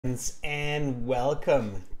And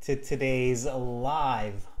welcome to today's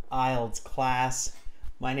live IELTS class.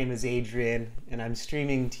 My name is Adrian and I'm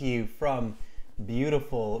streaming to you from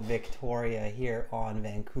beautiful Victoria here on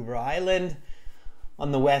Vancouver Island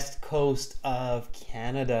on the west coast of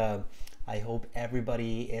Canada. I hope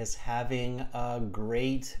everybody is having a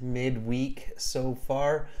great midweek so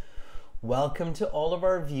far. Welcome to all of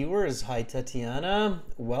our viewers. Hi Tatiana.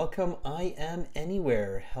 Welcome I Am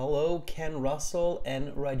Anywhere. Hello Ken Russell and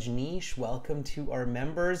Rajneesh. Welcome to our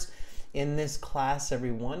members. In this class,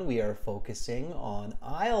 everyone, we are focusing on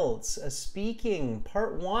IELTS speaking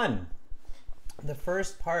part 1. The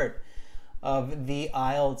first part of the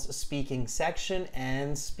IELTS speaking section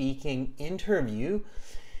and speaking interview.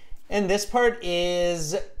 And this part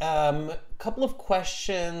is a couple of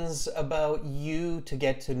questions about you, to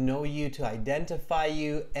get to know you, to identify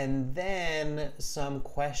you, and then some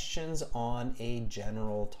questions on a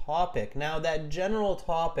general topic. Now, that general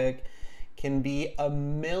topic can be a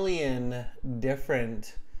million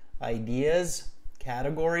different ideas,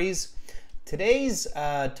 categories. Today's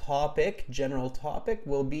general topic,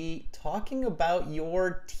 will be talking about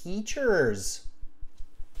your teachers.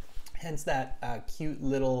 Hence that cute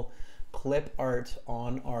little clip art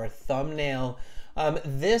on our thumbnail.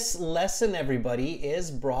 This lesson, everybody,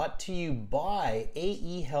 is brought to you by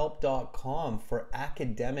aehelp.com for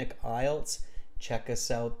academic IELTS. Check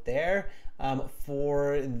us out there.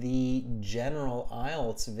 For the general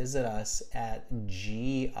IELTS, visit us at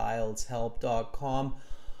gieltshelp.com.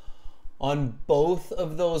 On both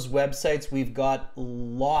of those websites, we've got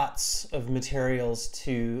lots of materials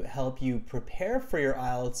to help you prepare for your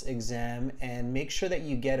IELTS exam and make sure that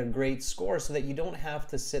you get a great score so that you don't have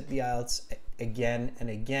to sit the IELTS again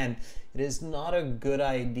and again. It is not a good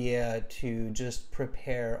idea to just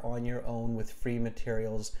prepare on your own with free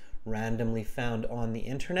materials randomly found on the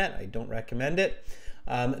internet. I don't recommend it.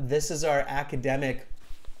 This is our academic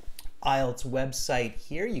IELTS website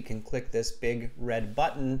here. You can click this big red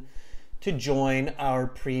button to join our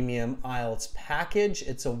premium IELTS package.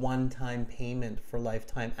 It's a one-time payment for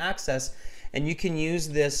lifetime access, and you can use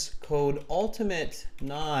this code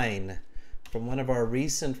ULTIMATE9 from one of our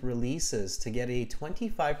recent releases to get a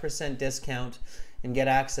 25% discount and get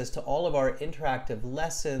access to all of our interactive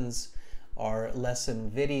lessons, our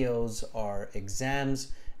lesson videos, our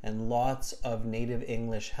exams, and lots of native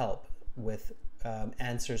English help with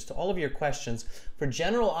answers to all of your questions. For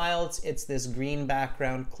general IELTS, it's this green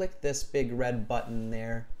background. Click this big red button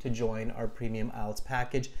there to join our premium IELTS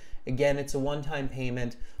package. Again, it's a one-time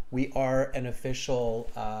payment. We are an official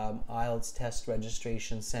IELTS test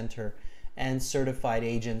registration center and certified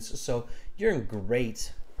agents, so you're in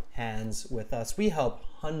great hands with us. We help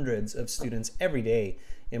hundreds of students every day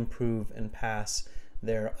improve and pass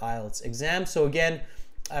their IELTS exam. So again,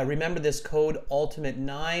 remember this code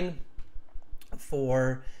ULTIMATE9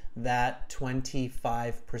 for that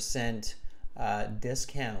 25%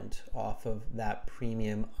 discount off of that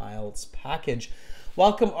premium IELTS package.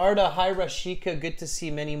 Welcome Arda. Hi Rashika. Good to see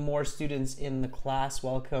many more students in the class.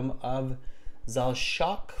 Welcome of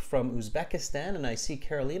Zalshak from Uzbekistan, and I see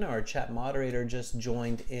Carolina, our chat moderator, just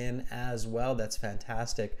joined in as well. That's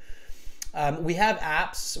fantastic. We have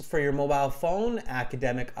apps for your mobile phone: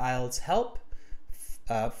 Academic IELTS Help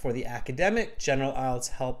for the academic, General IELTS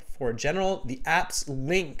Help for general. The apps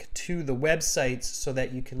link to the websites so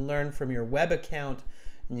that you can learn from your web account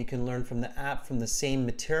and you can learn from the app from the same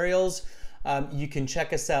materials. You can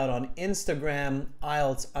check us out on Instagram,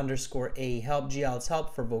 IELTS_AEHelp, GIELTS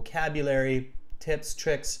Help, for vocabulary, tips,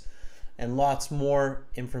 tricks, and lots more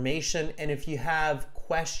information. And if you have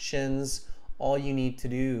questions, all you need to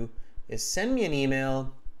do is send me an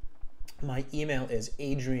email. My email is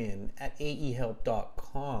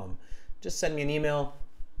adrian@aehelp.com. Just send me an email.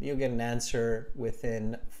 You'll get an answer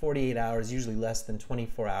within 48 hours, usually less than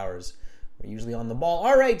 24 hours. We're usually on the ball.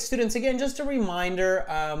 All right, students, again, just a reminder,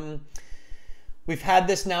 we've had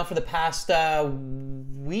this now for the past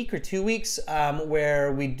week or 2 weeks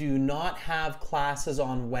where we do not have classes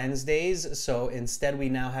on Wednesdays. So instead, we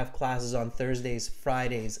now have classes on Thursdays,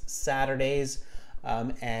 Fridays, Saturdays,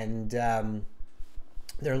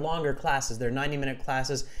 they're longer classes. They're 90-minute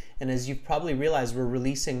classes. And as you've probably realized, we're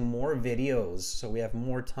releasing more videos. So we have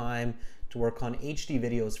more time to work on HD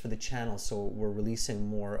videos for the channel. So we're releasing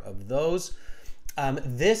more of those.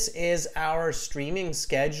 This is our streaming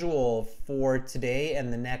schedule for today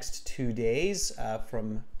and the next 2 days,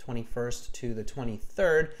 from 21st to the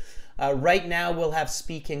 23rd. Right now, we'll have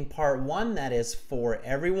speaking part 1. That is for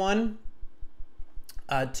everyone.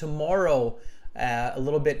 Tomorrow, a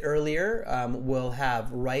little bit earlier, we'll have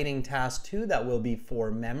writing task 2 that will be for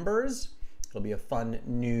members. It'll be a fun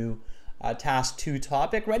new task 2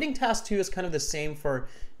 topic. Writing task 2 is kind of the same for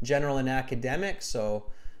general and academic, so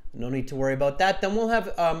no need to worry about that. Then we'll have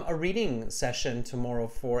a reading session tomorrow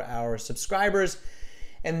for our subscribers.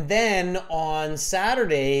 And then on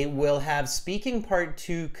Saturday, we'll have speaking part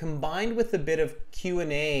 2 combined with a bit of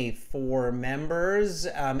Q&A for members,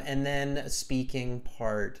 and then speaking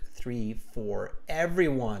part 3 for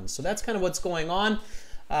everyone. So that's kind of what's going on.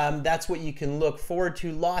 That's what you can look forward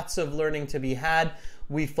to. Lots of learning to be had.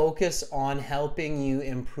 We focus on helping you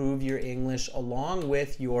improve your English along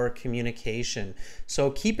with your communication.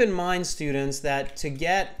 So keep in mind, students, that to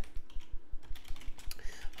get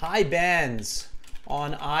high bands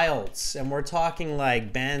on IELTS, and we're talking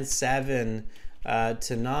like band 7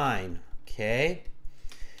 to 9, okay?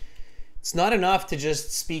 It's not enough to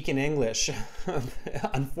just speak in English,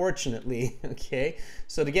 unfortunately, okay?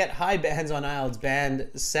 So to get high bands on IELTS, band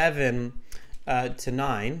 7 to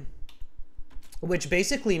 9, which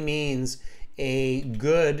basically means a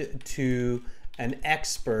good to an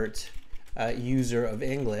expert user of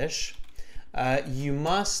English, you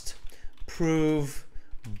must prove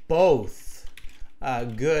both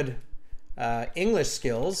good English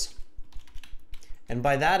skills, and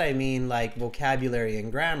by that I mean like vocabulary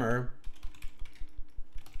and grammar,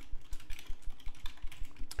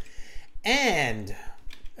 and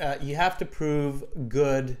you have to prove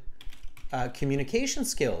good communication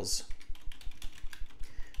skills,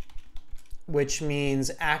 which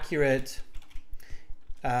means accurate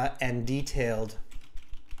and detailed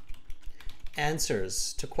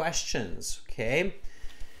answers to questions, okay?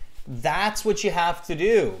 That's what you have to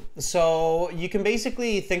do. So you can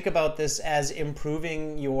basically think about this as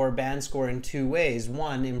improving your band score in 2 ways.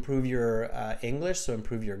 One, improve your English, so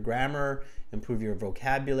improve your grammar, improve your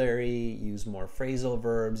vocabulary, use more phrasal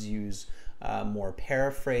verbs, use more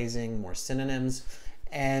paraphrasing, more synonyms.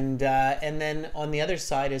 And then on the other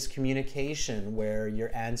side is communication, where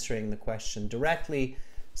you're answering the question directly,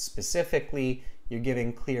 specifically, you're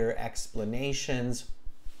giving clear explanations,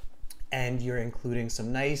 and you're including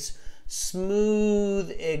some nice,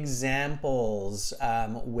 smooth examples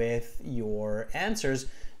with your answers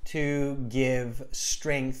to give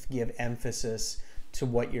strength, give emphasis to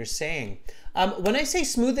what you're saying. When I say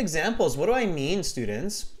smooth examples, what do I mean,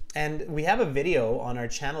 students? And we have a video on our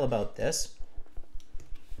channel about this.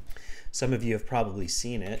 Some of you have probably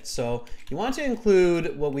seen it. So you want to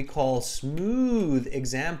include what we call smooth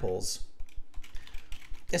examples,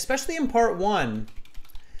 especially in part 1,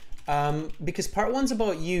 because part 1's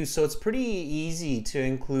about you, so it's pretty easy to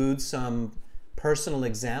include some personal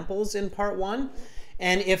examples in part 1.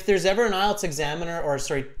 And if there's ever an IELTS examiner, or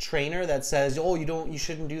sorry, trainer that says, oh, you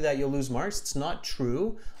shouldn't do that, you'll lose marks, it's not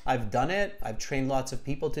true. I've done it. I've trained lots of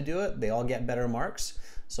people to do it. They all get better marks.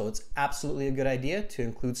 So it's absolutely a good idea to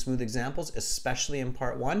include smooth examples, especially in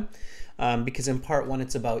part 1, because in part 1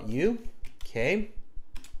 it's about you, okay?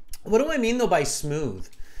 What do I mean though by smooth?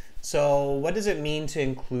 So what does it mean to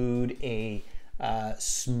include a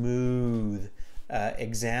smooth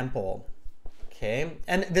example? Okay,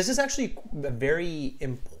 and this is actually a very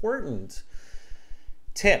important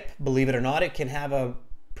tip, believe it or not. It can have a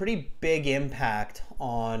pretty big impact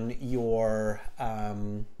on your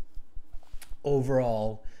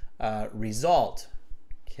overall result.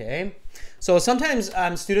 Okay, so sometimes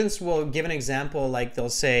students will give an example, like they'll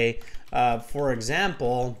say, for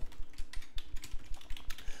example,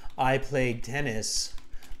 I played tennis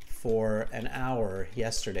for an hour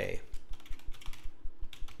yesterday.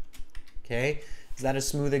 Okay, is that a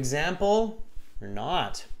smooth example or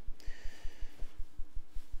not?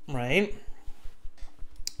 Right?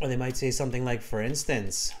 Or they might say something like, for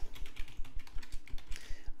instance,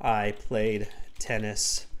 I played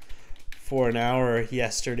tennis for an hour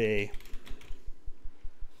yesterday.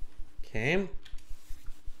 Okay.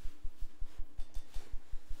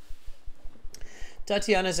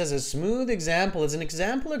 Tatiana says a smooth example is an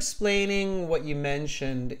example explaining what you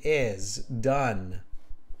mentioned is done.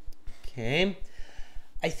 Okay.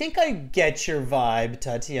 I think I get your vibe,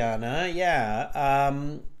 Tatiana. Yeah,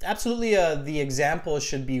 absolutely. The example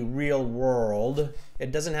should be real world.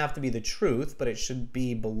 It doesn't have to be the truth, but it should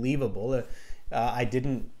be believable. I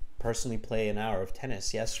didn't personally play an hour of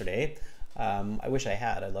tennis yesterday. I wish I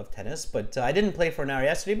had. I love tennis, but I didn't play for an hour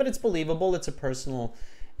yesterday, but it's believable. It's a personal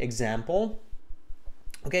example.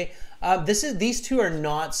 Okay, these two are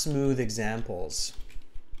not smooth examples.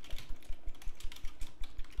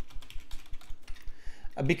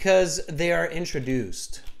 Because they are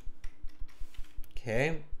introduced.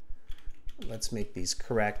 Okay, let's make these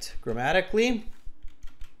correct grammatically.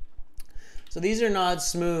 So these are not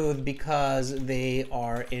smooth because they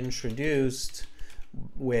are introduced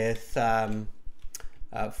with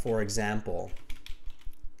for example.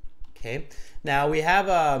 Okay, now we have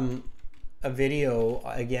a video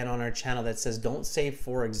again on our channel that says don't say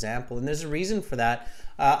for example, and there's a reason for that.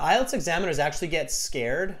 IELTS examiners actually get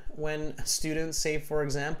scared when students say for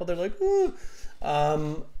example. They're like, ooh.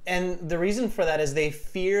 And the reason for that is they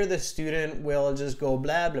fear the student will just go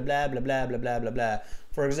blah blah blah blah blah blah blah blah blah.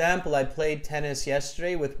 For example, I played tennis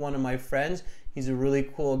yesterday with one of my friends. He's a really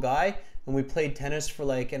cool guy, and we played tennis for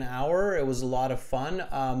like an hour. It was a lot of fun.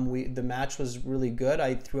 The match was really good.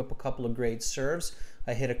 I threw up a couple of great serves.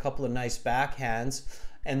 I hit a couple of nice backhands.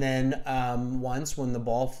 And then once when the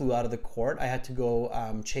ball flew out of the court, I had to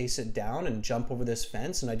go chase it down and jump over this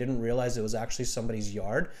fence, and I didn't realize it was actually somebody's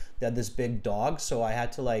yard. They had this big dog, so I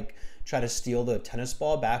had to like try to steal the tennis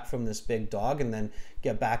ball back from this big dog and then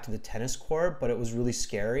get back to the tennis court, but it was really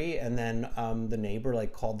scary. And then the neighbor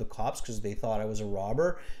like called the cops because they thought I was a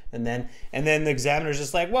robber. And then the examiner's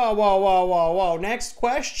just like, whoa, whoa, whoa, whoa, whoa, next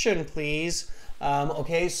question, please.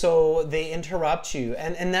 Okay, so they interrupt you,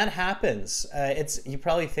 and that happens. You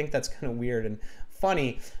probably think that's kind of weird and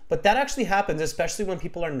funny, but that actually happens, especially when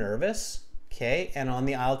people are nervous. Okay, and on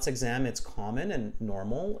the IELTS exam, it's common and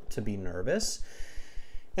normal to be nervous.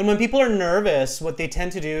 And when people are nervous, what they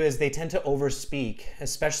tend to do is they tend to overspeak,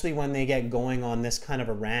 especially when they get going on this kind of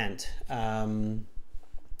a rant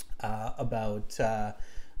about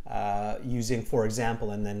using for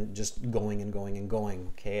example, and then just going and going and going,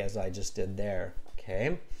 okay, as I just did there,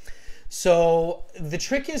 okay? So the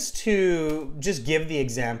trick is to just give the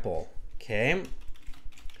example, okay?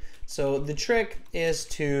 So the trick is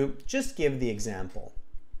to just give the example.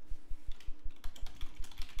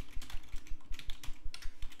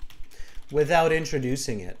 Without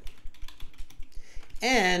introducing it.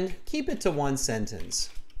 And keep it to one sentence.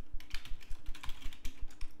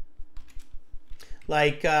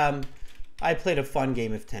 Like, I played a fun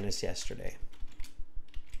game of tennis yesterday.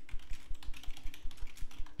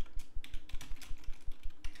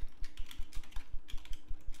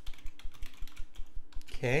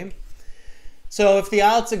 Okay. So if the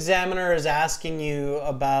IELTS examiner is asking you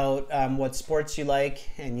about what sports you like,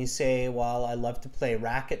 and you say, well, I love to play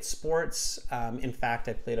racket sports. In fact,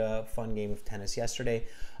 I played a fun game of tennis yesterday.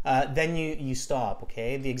 Then you stop,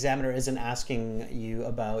 okay? The examiner isn't asking you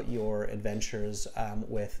about your adventures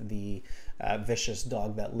with the vicious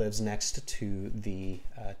dog that lives next to the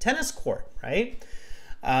tennis court, right?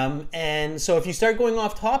 And so if you start going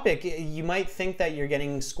off topic, you might think that you're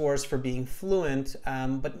getting scores for being fluent,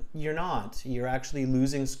 but you're not. You're actually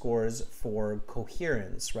losing scores for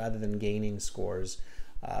coherence rather than gaining scores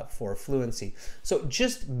for fluency. So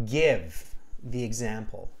just give the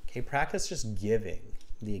example, okay? Practice just giving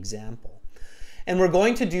the example. And we're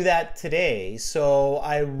going to do that today. So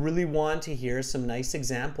I really want to hear some nice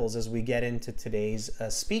examples as we get into today's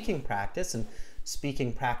speaking practice, and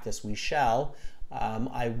speaking practice we shall.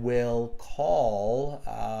 I will call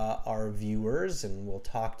our viewers and we'll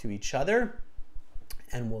talk to each other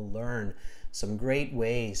and we'll learn some great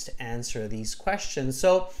ways to answer these questions.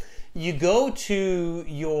 So you go to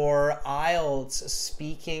your IELTS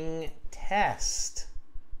speaking test.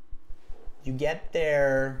 You get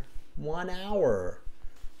there 1 hour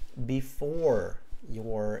before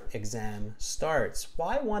your exam starts.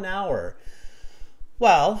 Why 1 hour?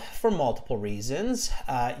 Well, for multiple reasons.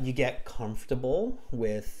 You get comfortable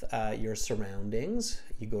with your surroundings.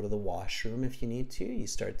 You go to the washroom if you need to. You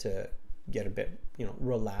start to get a bit,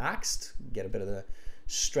 relaxed, get a bit of the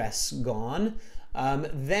stress gone.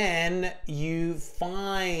 Then you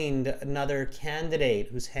find another candidate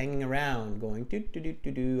who's hanging around going,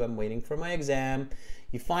 I'm waiting for my exam.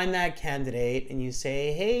 You find that candidate and you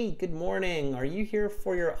say, hey, good morning. Are you here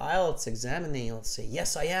for your IELTS exam? And then you'll say,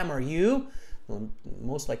 yes, I am. Are you? They'll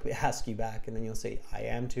most likely ask you back, and then you'll say, I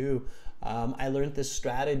am too. I learned this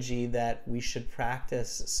strategy that we should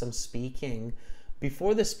practice some speaking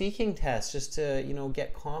before the speaking test, just to,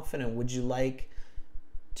 get confident. Would you like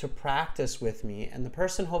to practice with me? And the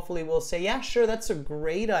person hopefully will say, yeah, sure, that's a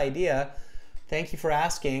great idea. Thank you for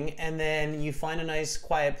asking. And then you find a nice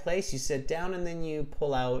quiet place, you sit down, and then you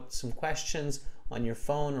pull out some questions on your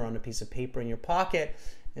phone or on a piece of paper in your pocket,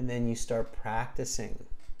 and then you start practicing,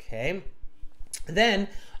 okay? Then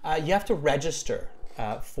you have to register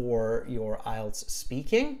for your IELTS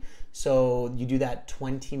speaking. So you do that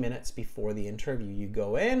 20 minutes before the interview. You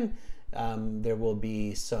go in, there will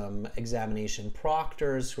be some examination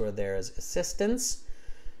proctors who are there as assistants.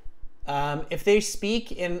 If they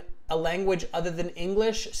speak in a language other than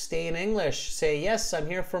English, stay in English. Say, yes, I'm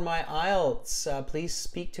here for my IELTS. Please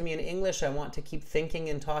speak to me in English. I want to keep thinking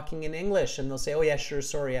and talking in English. And they'll say, oh yeah, sure,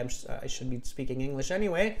 sorry, I should be speaking English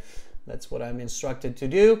anyway. That's what I'm instructed to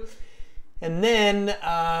do. And then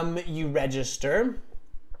you register.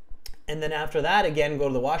 And then after that, again, go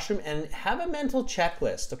to the washroom and have a mental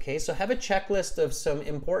checklist, okay? So have a checklist of some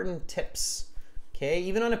important tips, okay?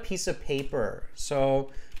 Even on a piece of paper. So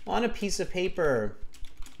on a piece of paper,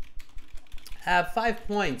 have 5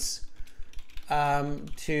 points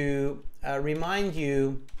to remind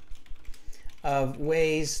you of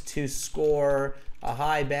ways to score a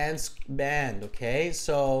high band, okay?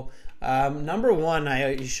 So number one,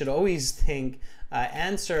 you should always think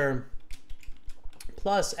answer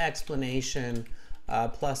plus explanation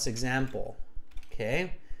plus example,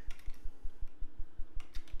 okay?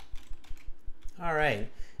 All right.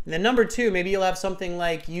 And then number two, maybe you'll have something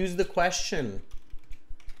like use the question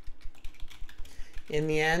in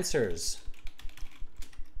the answers.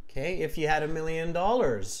 Okay, if you had $1 million,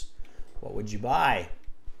 what would you buy?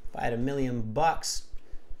 If I had $1 million,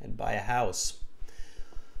 I'd buy a house.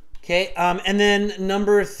 Okay, and then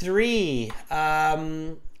number three,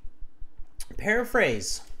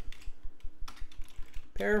 paraphrase.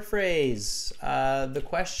 Paraphrase the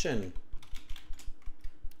question.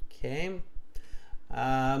 Okay.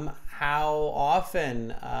 How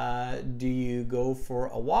often do you go for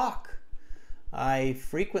a walk? I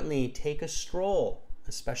frequently take a stroll,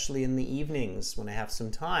 especially in the evenings when I have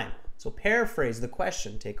some time. So paraphrase the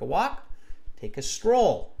question. Take a walk, take a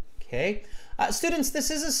stroll. Okay. Students, this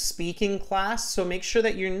is a speaking class, so make sure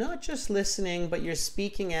that you're not just listening, but you're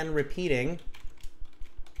speaking and repeating.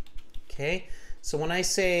 Okay. So when I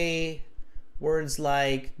say words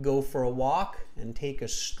like go for a walk and take a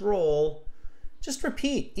stroll, just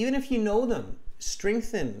repeat, even if you know them.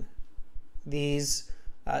 Strengthen these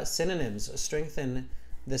synonyms, strengthen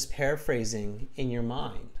this paraphrasing in your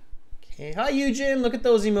mind. Okay. Hi, Eugen. Look at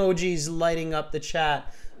those emojis lighting up the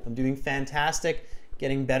chat. I'm doing fantastic,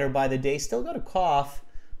 getting better by the day. Still got a cough,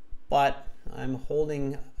 but I'm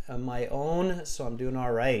holding my own, so I'm doing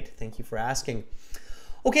all right. Thank you for asking.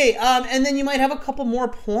 Okay, and then you might have a couple more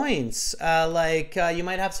points, you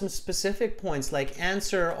might have some specific points, like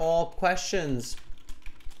answer all questions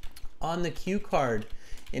on the cue card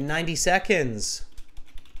in 90 seconds,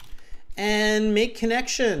 and make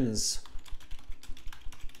connections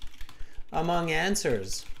among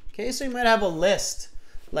answers. Okay, so you might have a list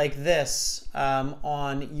like this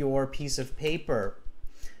on your piece of paper,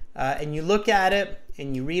 and you look at it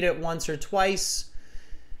and you read it once or twice.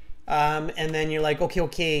 And then you're like,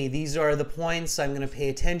 okay, these are the points. I'm going to pay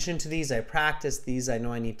attention to these. I practiced these. I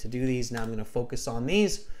know I need to do these. Now I'm going to focus on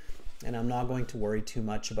these. And I'm not going to worry too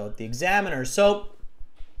much about the examiner. So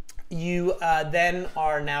you then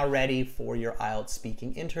are now ready for your IELTS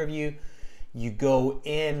speaking interview. You go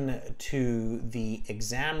in to the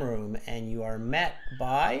exam room and you are met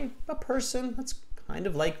by a person that's kind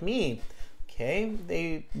of like me. Okay,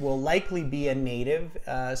 they will likely be a native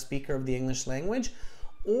speaker of the English language,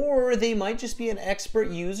 or they might just be an expert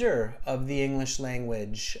user of the English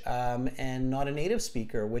language and not a native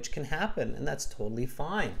speaker, which can happen, and that's totally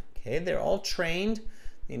fine. Okay, they're all trained.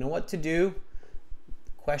 They know what to do.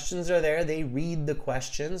 Questions are there. They read the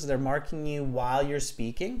questions. They're marking you while you're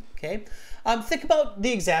speaking. Okay, think about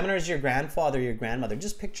the examiner as your grandfather, your grandmother.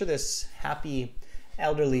 Just picture this happy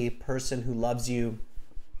elderly person who loves you,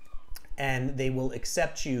 and they will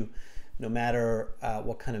accept you no matter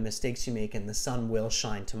what kind of mistakes you make, and the sun will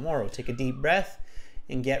shine tomorrow. Take a deep breath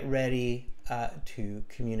and get ready to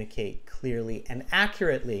communicate clearly and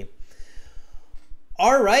accurately.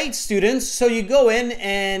 All right, students, so you go in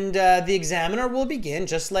and the examiner will begin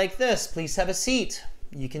just like this. Please have a seat.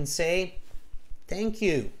 You can say, thank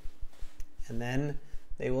you. And then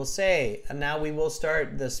they will say, and now we will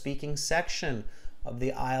start the speaking section of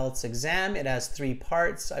the IELTS exam. It has 3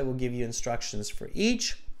 parts. I will give you instructions for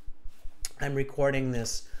each. I'm recording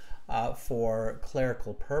this for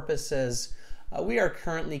clerical purposes. We are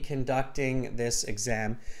currently conducting this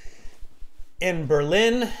exam in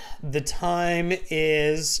Berlin. The time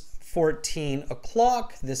is 14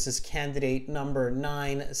 o'clock. This is candidate number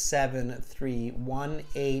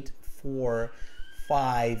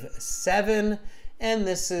 973184557, and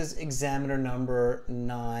this is examiner number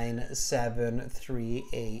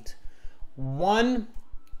 97381.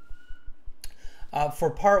 For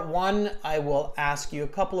part 1, I will ask you a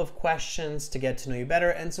couple of questions to get to know you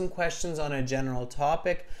better and some questions on a general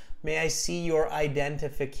topic. May I see your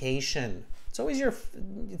identification? It's always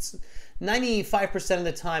it's 95% of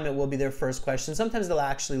the time it will be their first question. Sometimes they'll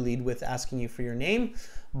actually lead with asking you for your name,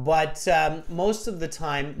 but most of the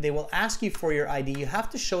time they will ask you for your ID. You have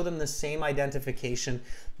to show them the same identification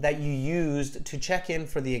that you used to check in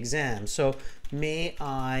for the exam. So may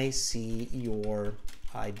I see your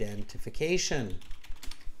identification?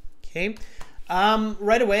 Okay.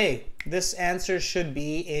 Right away. This answer should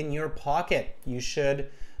be in your pocket. You should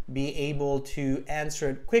be able to answer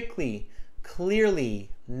it quickly, clearly,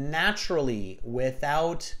 naturally,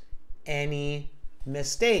 without any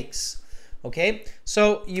mistakes. Okay,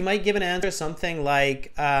 so you might give an answer something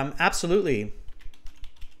like, absolutely.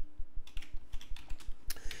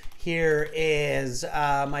 Here is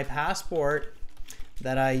my passport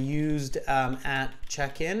that I used at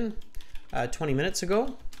check-in 20 minutes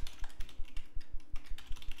ago.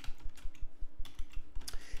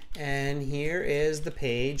 And here is the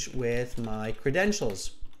page with my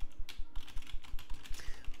credentials.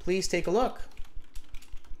 Please take a look.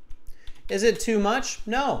 Is it too much?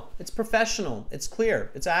 No, it's professional, it's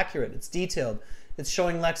clear, it's accurate, it's detailed. It's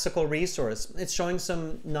showing lexical resource. It's showing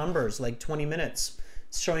some numbers like 20 minutes.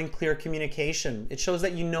 It's showing clear communication. It shows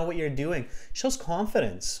that you know what you're doing. It shows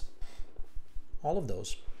confidence. All of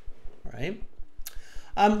those, all right?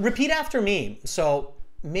 Repeat after me. So,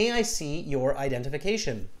 may I see your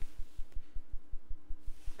identification?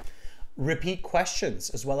 Repeat questions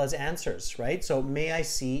as well as answers, right? So, may I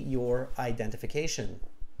see your identification?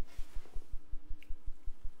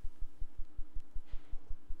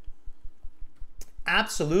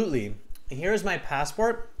 Absolutely. Here's my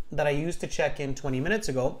passport that I used to check in 20 minutes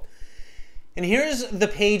ago. And here's the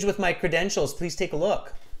page with my credentials. Please take a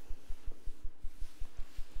look.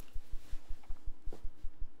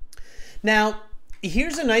 Now,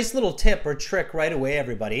 here's a nice little tip or trick right away,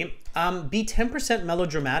 everybody. Be 10%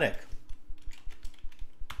 melodramatic.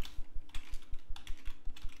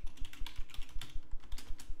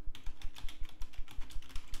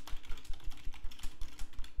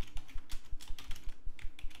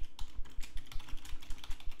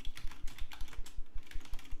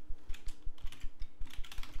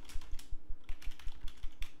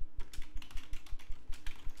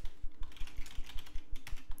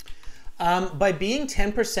 By being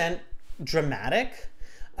 10% dramatic,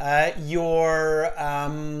 you're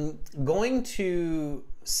going to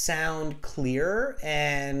sound clearer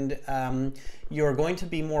and you're going to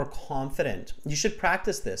be more confident. You should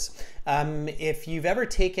practice this. If you've ever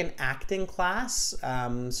taken acting class,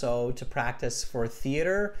 so to practice for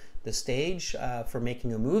theater, the stage, for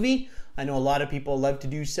making a movie, I know a lot of people love to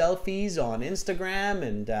do selfies on Instagram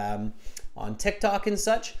and on TikTok and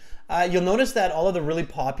such. You'll notice that all of the really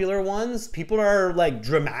popular ones, people are like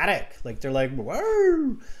dramatic. Like they're like,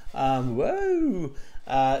 whoa,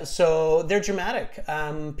 whoa. So they're dramatic.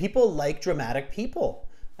 People like dramatic people.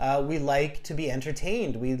 We like to be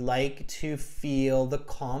entertained. We like to feel the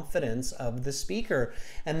confidence of the speaker.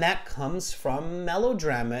 And that comes from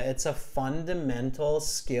melodrama. It's a fundamental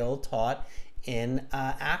skill taught in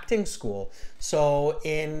acting school. So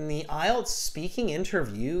in the IELTS speaking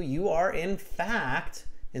interview, you are in fact,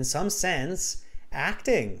 in some sense,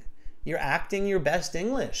 acting. You're acting your best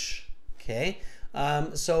English, okay?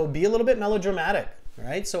 So be a little bit melodramatic, all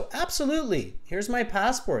right? So absolutely, here's my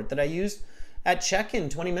passport that I used at check-in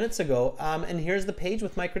 20 minutes ago, and here's the page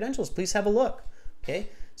with my credentials. Please have a look, okay?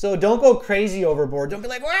 So don't go crazy overboard. Don't be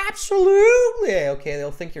like, well, absolutely. Okay,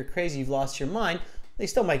 they'll think you're crazy, you've lost your mind. They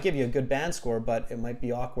still might give you a good band score, but it might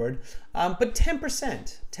be awkward. But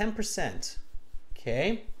 10%,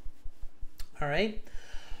 okay? All right.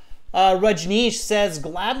 Rajneesh says,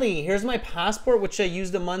 gladly, here's my passport, which I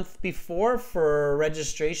used a month before for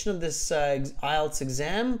registration of this IELTS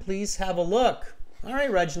exam. Please have a look. All right,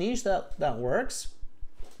 Rajneesh, that works.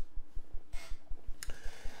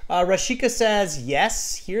 Rashika says,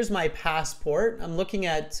 yes, here's my passport. I'm looking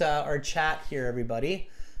at our chat here, everybody.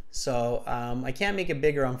 So I can't make it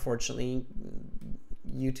bigger, unfortunately.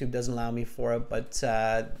 YouTube doesn't allow me for it, but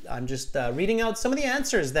I'm just reading out some of the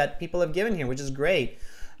answers that people have given here, which is great.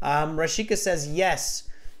 Rashika says, yes,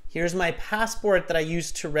 here's my passport that I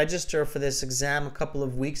used to register for this exam a couple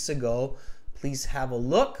of weeks ago. Please have a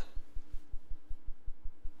look.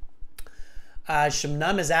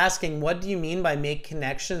 Shabnam is asking, what do you mean by make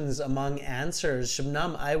connections among answers?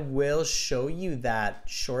 Shabnam, I will show you that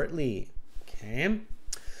shortly. Okay.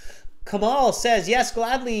 Kamal says, yes,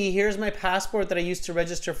 gladly, here's my passport that I used to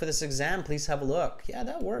register for this exam. Please have a look. Yeah,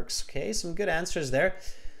 that works. Okay, some good answers there.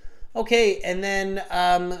 Okay, and then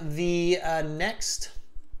the next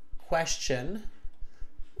question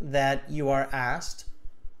that you are asked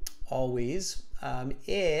always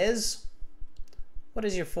is, what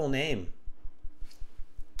is your full name?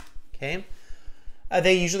 Okay,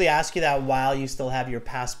 they usually ask you that while you still have your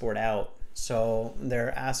passport out. So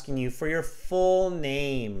they're asking you for your full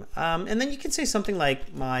name. And then you can say something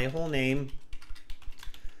like, my whole name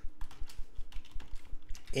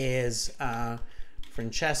is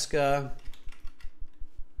Francesca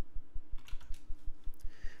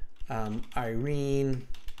Irene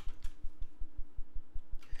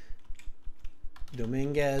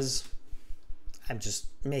Dominguez. I'm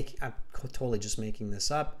totally just making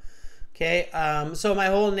this up. Okay, so my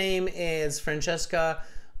whole name is Francesca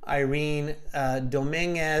Irene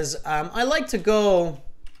Dominguez. I like to go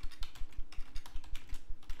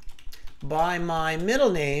by my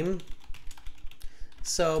middle name,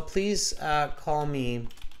 so please call me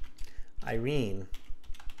Irene.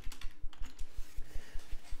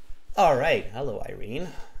 All right, hello Irene.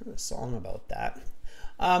 A song about that.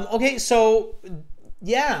 Okay, so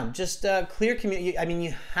yeah, just clear community. I mean,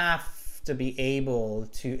 you have to be able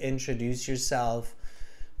to introduce yourself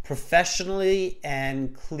professionally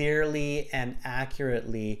and clearly and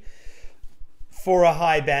accurately for a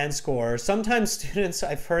high band score. Sometimes students,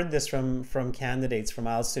 I've heard this from candidates, from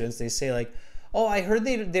IELTS students, they say like, oh, I heard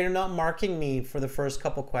they're not marking me for the first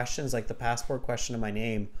couple questions, like the passport question of my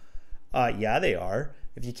name. Yeah, they are.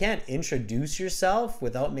 If you can't introduce yourself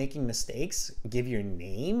without making mistakes, give your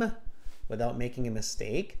name without making a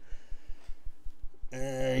mistake,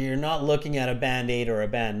 you're not looking at a band 8 or a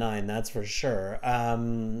band 9, that's for sure.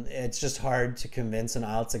 It's just hard to convince an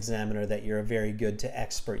IELTS examiner that you're a very good to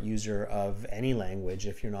expert user of any language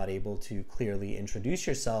if you're not able to clearly introduce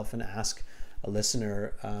yourself and ask a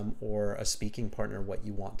listener or a speaking partner what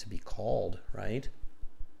you want to be called, right?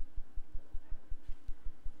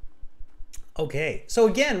 Okay, so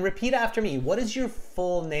again, repeat after me. What is your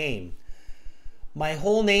full name? My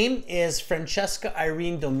whole name is Francesca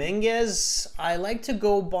Irene Dominguez. I like to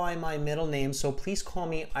go by my middle name, so please call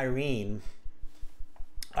me Irene.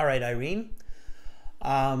 All right, Irene.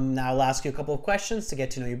 Now I'll ask you a couple of questions to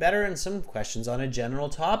get to know you better and some questions on a general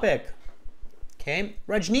topic. Okay,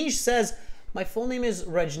 Rajneesh says, my full name is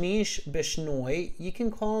Rajneesh Bishnoi. You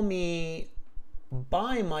can call me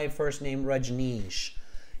by my first name, Rajneesh.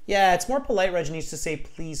 Yeah, it's more polite, Rajneesh, to say,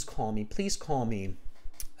 please call me. Please call me.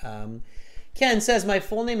 Ken says, my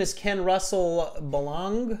full name is Ken Russell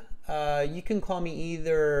Balang. You can call me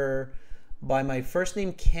either by my first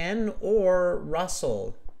name, Ken, or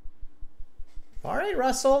Russell. All right,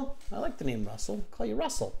 Russell. I like the name Russell. I'll call you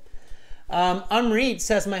Russell. Amrit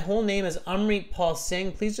says, my whole name is Amrit Paul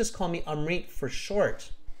Singh. Please just call me Amrit for short.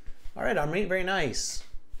 All right, Amrit, very nice.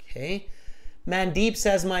 Okay. Mandeep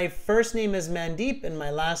says, my first name is Mandeep and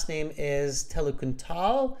my last name is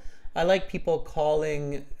Telukuntal. I like people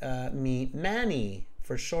calling me Manny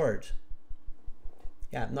for short.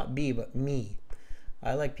 Yeah, not B, but me.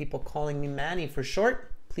 I like people calling me Manny for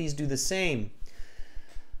short. Please do the same.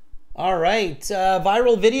 All right.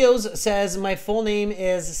 Viral Videos says, my full name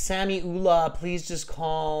is Sami Ullah. Please just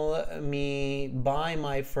call me by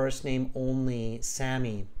my first name only,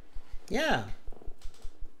 Sami. Yeah.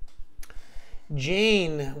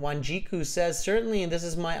 Jane Wanjiku says, certainly, and this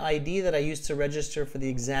is my ID that I used to register for the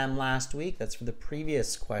exam last week. That's for the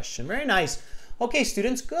previous question. Very nice. Okay,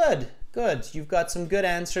 students, good, good. You've got some good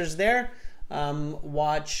answers there.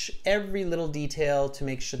 Watch every little detail to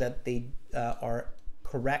make sure that they are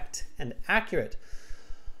correct and accurate.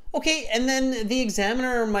 Okay, and then the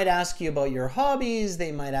examiner might ask you about your hobbies.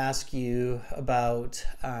 They might ask you about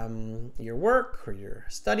your work or your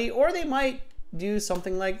study, or they might do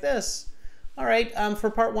something like this. All right, for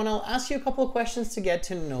part one, I'll ask you a couple of questions to get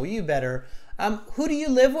to know you better. Who do you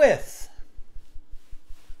live with?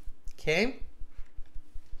 Okay.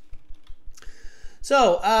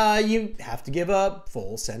 So you have to give a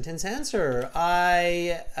full sentence answer.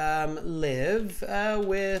 I live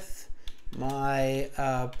with my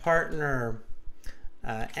partner,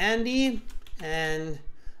 Andy, and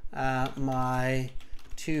my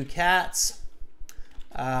 2 cats,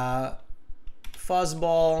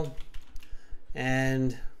 Fuzzball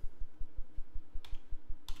and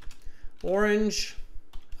Orange.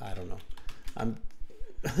 I don't know. I'm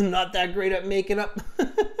not that great at making up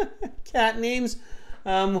cat names.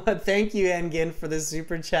 Thank you, Engin, for the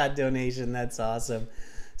super chat donation. That's awesome.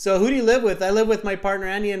 So who do you live with? I live with my partner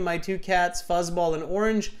Andy and my 2 cats, Fuzzball and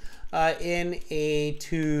Orange, in a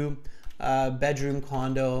 2-bedroom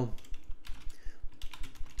condo.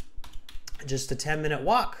 Just a 10-minute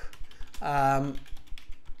walk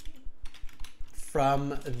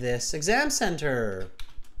from this exam center.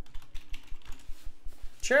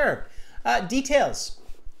 Sure. Details.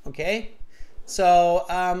 Okay. So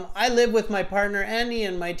I live with my partner Andy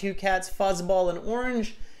and my 2 cats, Fuzzball and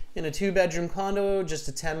Orange, in a 2-bedroom condo, just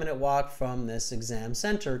a 10-minute walk from this exam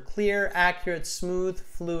center. Clear, accurate, smooth,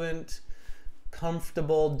 fluent,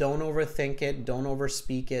 comfortable. Don't overthink it. Don't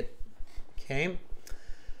overspeak it. Okay.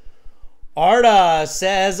 Arda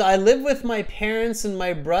says, I live with my parents and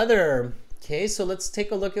my brother. Okay, so let's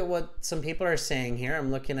take a look at what some people are saying here.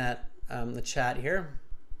 I'm looking at the chat here.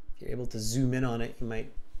 you're able to zoom in on it, you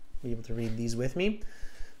might be able to read these with me.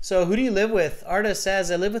 So who do you live with? Arda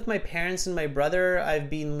says, I live with my parents and my brother. I've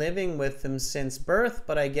been living with them since birth,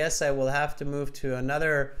 but I guess I will have to move to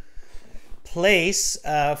another place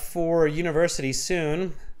for university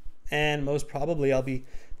soon. And most probably I'll be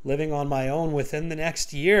living on my own within the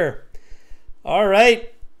next year. All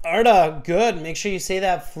right, Arda, good. Make sure you say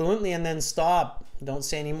that fluently and then stop. Don't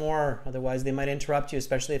say any more. Otherwise, they might interrupt you,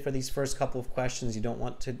 especially for these first couple of questions. You don't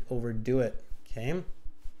want to overdo it, okay?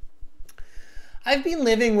 I've been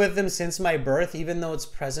living with them since my birth, even though it's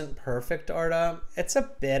present perfect, Arda. It's a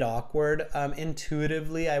bit awkward.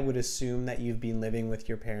 Intuitively, I would assume that you've been living with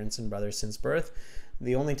your parents and brothers since birth.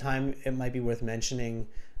 The only time it might be worth mentioning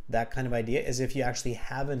that kind of idea is if you actually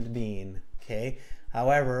haven't been, okay?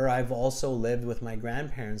 However, I've also lived with my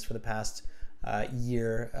grandparents for the past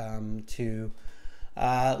year to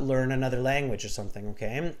learn another language or something,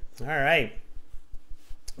 okay? All right.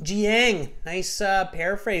 Jiang, nice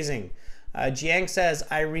paraphrasing. Jiang says,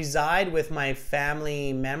 I reside with my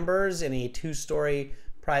family members in a 2-story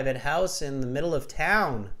private house in the middle of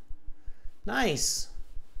town. Nice.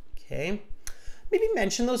 Okay. Maybe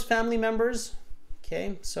mention those family members.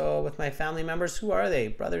 Okay, so with my family members, who are they?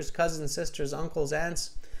 Brothers, cousins, sisters, uncles,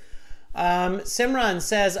 aunts. Simran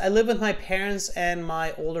says, I live with my parents and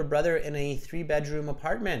my older brother in a 3-bedroom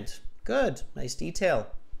apartment. Good, nice detail.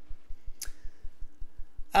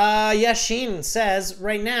 Yashin says,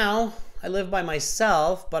 right now, I live by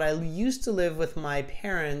myself, but I used to live with my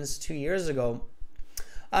parents 2 years ago.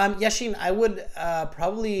 Yashin, I would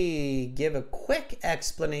probably give a quick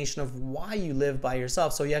explanation of why you live by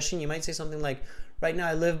yourself. So Yashin, you might say something like, right now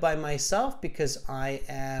I live by myself because I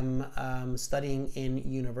am studying in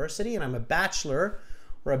university and I'm a bachelor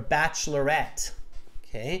or a bachelorette.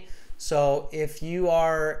 Okay, so if you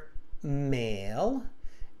are male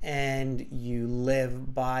and you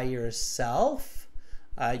live by yourself,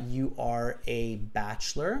 you are a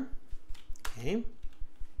bachelor. Okay,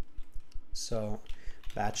 so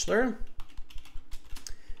bachelor,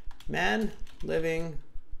 man living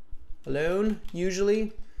alone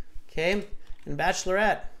usually. Okay. And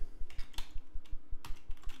bachelorette,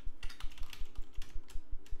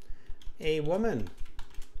 a woman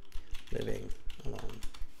living alone.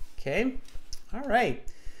 Okay, all right.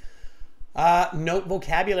 Note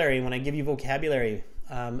vocabulary. When I give you vocabulary,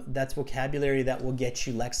 that's vocabulary that will get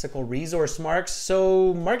you lexical resource marks.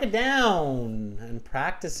 So mark it down and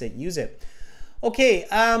practice it. Use it. Okay.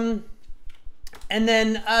 And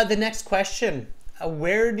then the next question: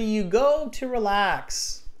 where do you go to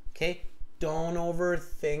relax? Okay. Don't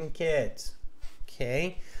overthink it,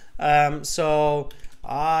 okay? So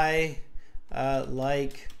I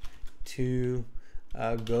like to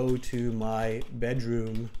go to my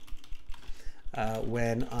bedroom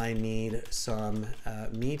when I need some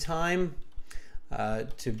me time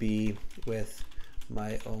to be with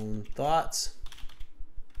my own thoughts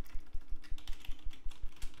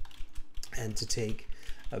and to take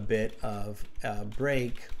a bit of a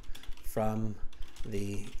break from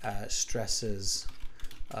the stresses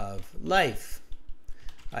of life.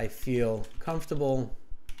 I feel comfortable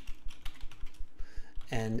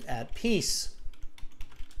and at peace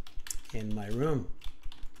in my room.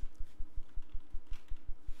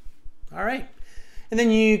 All right. And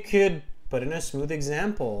then you could put in a smooth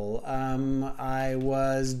example. I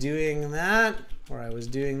was doing that, or I was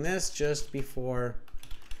doing this just before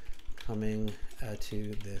coming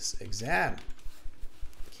to this exam.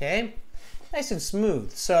 Okay. Nice and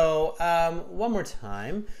smooth. So one more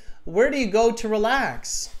time. Where do you go to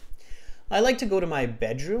relax? I like to go to my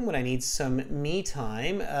bedroom when I need some me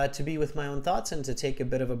time to be with my own thoughts and to take a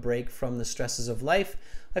bit of a break from the stresses of life.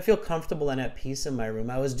 I feel comfortable and at peace in my room.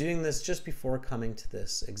 I was doing this just before coming to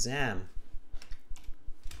this exam.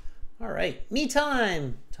 All right, me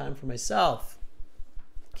time. Time for myself.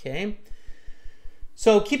 Okay.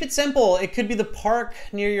 So keep it simple. It could be the park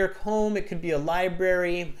near your home. It could be a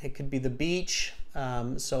library. It could be the beach.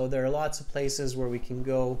 So there are lots of places where we can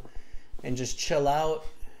go and just chill out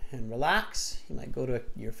and relax. You might go to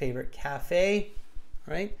your favorite cafe,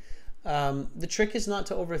 right? The trick is not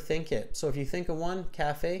to overthink it. So if you think of one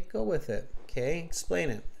cafe, go with it, okay? Explain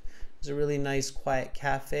it. There's a really nice quiet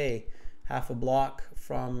cafe half a block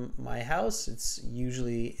from my house. It's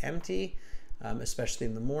usually empty. Especially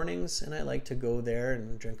in the mornings, and I like to go there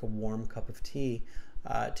and drink a warm cup of tea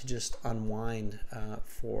to just unwind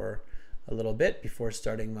for a little bit before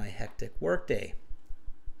starting my hectic workday.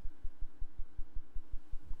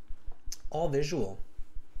 All visual.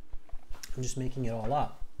 I'm just making it all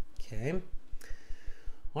up. Okay.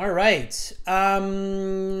 All right.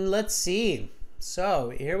 Let's see.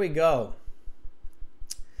 So here we go.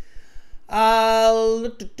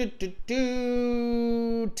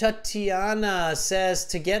 Tatiana says,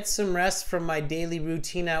 to get some rest from my daily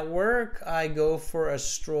routine at work, I go for a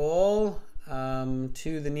stroll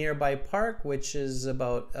to the nearby park, which is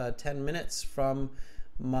about 10 minutes from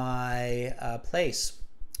my place.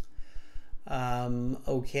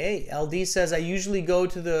 Okay, LD says, I usually go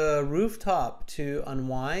to the rooftop to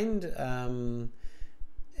unwind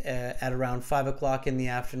at around 5 o'clock in the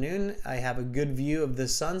afternoon. I have a good view of the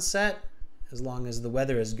sunset as long as the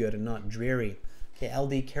weather is good and not dreary. Okay,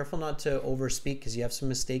 LD, careful not to overspeak because you have some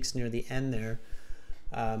mistakes near the end there.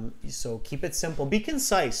 So keep it simple. Be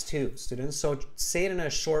concise too, students. So say it in a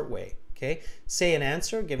short way, okay? Say an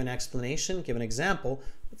answer, give an explanation, give an example,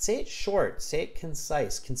 but say it short, say it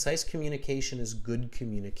concise. Concise communication is good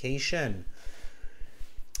communication.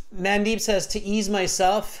 Mandeep says, to ease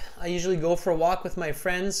myself, I usually go for a walk with my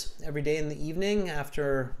friends every day in the evening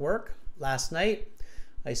after work. Last night,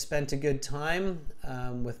 I spent a good time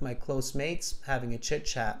with my close mates having a chit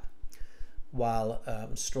chat while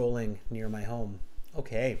strolling near my home.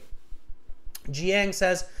 Okay. Jiang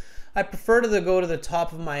says, I prefer to go to the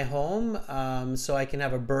top of my home so I can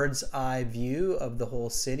have a bird's eye view of the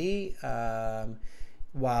whole city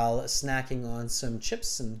while snacking on some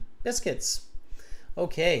chips and biscuits.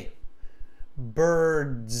 Okay.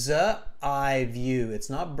 Bird's eye view. It's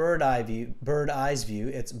not bird eye view, bird eyes view.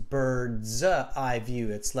 It's bird's eye view.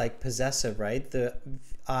 It's like possessive, right? The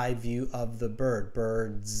eye view of the bird.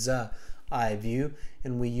 Bird's eye view.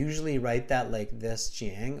 And we usually write that like this,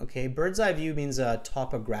 Jiang. Okay, bird's eye view means a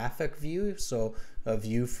topographic view, so a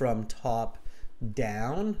view from top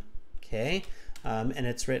down. Okay, and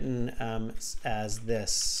it's written as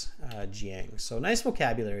this, Jiang. So nice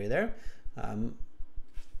vocabulary there.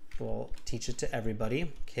 We'll teach it to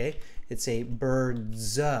everybody. Okay, it's a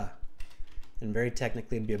bird's, and very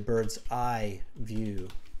technically it'd be a bird's eye view.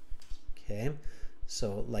 Okay,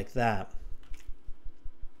 so like that.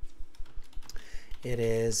 It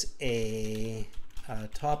is a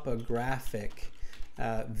topographic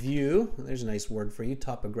view. There's a nice word for you,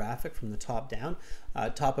 topographic, from the top down.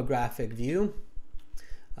 Topographic view,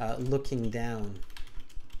 looking down,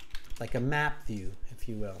 like a map view, if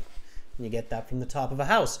you will. And you get that from the top of a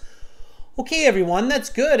house. Okay, everyone, that's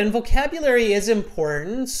good. And vocabulary is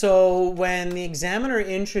important. So when the examiner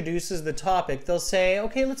introduces the topic, they'll say,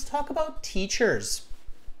 okay, let's talk about teachers.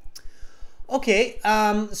 Okay,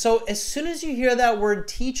 so as soon as you hear that word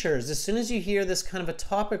teachers, as soon as you hear this kind of a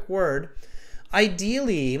topic word,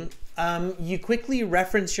 ideally, you quickly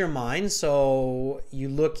reference your mind. So you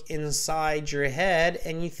look inside your head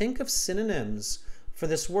and you think of synonyms for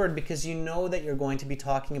this word because you know that you're going to be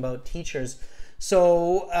talking about teachers.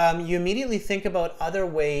 So you immediately think about other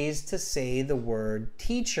ways to say the word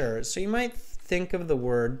teacher. So you might think of the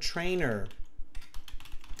word trainer,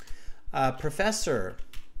 professor.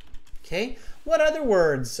 Okay, what other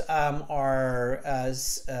words are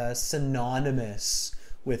synonymous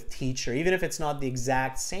with teacher? Even if it's not the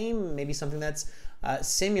exact same, maybe something that's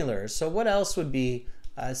similar. So what else would be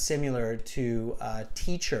similar to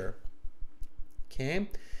teacher? Okay,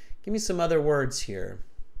 give me some other words here.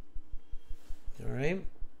 All right.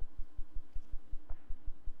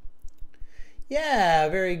 Yeah,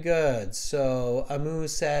 very good. So Amu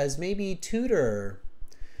says maybe tutor.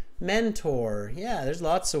 Mentor, yeah, there's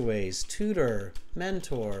lots of ways. Tutor,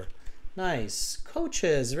 mentor, nice.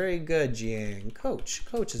 Coaches, very good, Jiang. Coach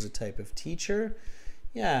is a type of teacher.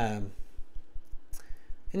 Yeah.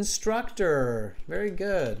 Instructor, very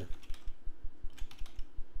good.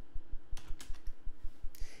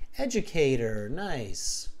 Educator,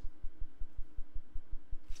 nice.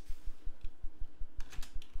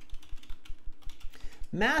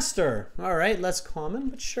 Master, all right, less common,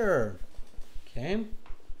 but sure. Okay.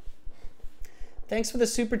 Thanks for the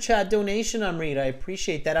super chat donation, Amrit. I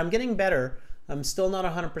appreciate that. I'm getting better. I'm still not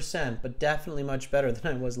 100%, but definitely much better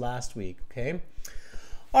than I was last week, okay?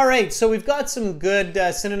 All right, so we've got some good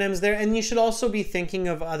synonyms there, and you should also be thinking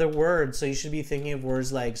of other words. So you should be thinking of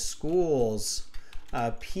words like schools,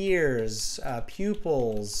 peers,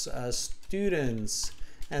 pupils, students,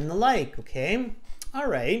 and the like, okay? All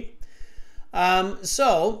right.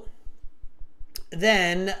 So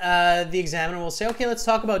then the examiner will say, okay, let's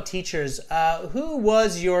talk about teachers. Who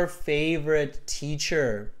was your favorite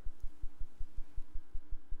teacher?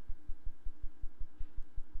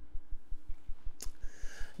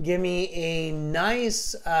 Give me a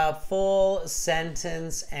nice full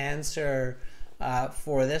sentence answer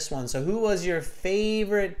for this one. So who was your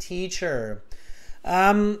favorite teacher?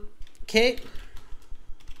 Okay.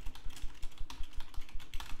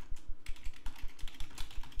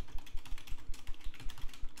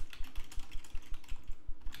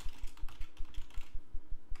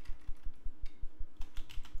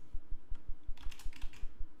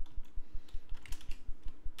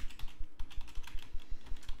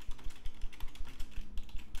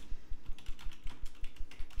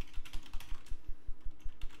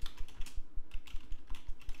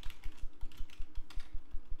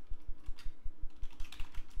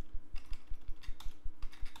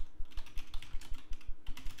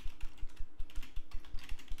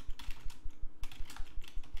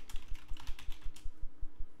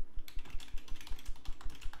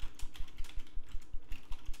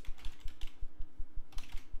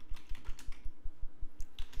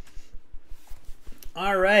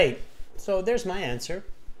 All right, so there's my answer.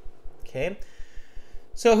 Okay.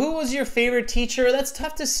 So who was your favorite teacher? That's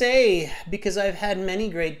tough to say because I've had many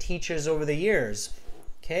great teachers over the years.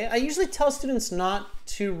 Okay. I usually tell students not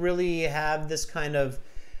to really have this kind of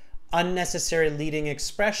unnecessary leading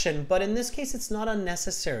expression, but in this case, it's not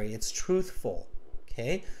unnecessary. It's truthful.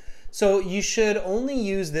 Okay. So you should only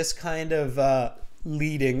use this kind of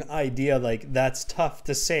leading idea like that's tough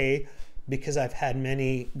to say because I've had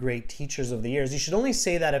many great teachers over the years. You should only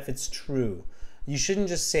say that if it's true. You shouldn't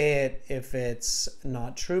just say it if it's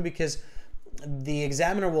not true because the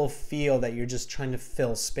examiner will feel that you're just trying to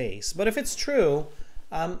fill space. But if it's true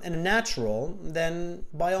and natural, then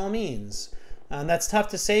by all means. That's tough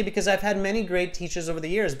to say because I've had many great teachers over the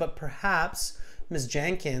years, but perhaps Ms.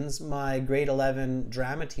 Jenkins, my grade 11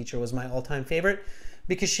 drama teacher, was my all-time favorite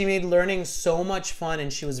because she made learning so much fun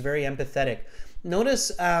and she was very empathetic.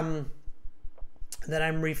 Notice that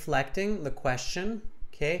I'm reflecting the question,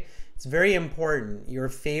 okay? It's very important. Your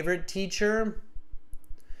favorite teacher,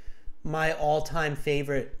 my all-time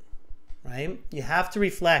favorite, right? You have to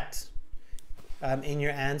reflect in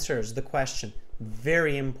your answers, the question.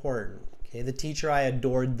 Very important, okay? The teacher I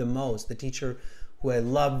adored the most, the teacher who I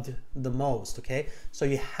loved the most, okay? So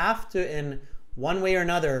you have to, in one way or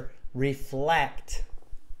another, reflect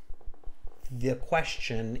the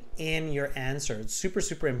question in your answer. It's super,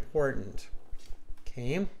 super important,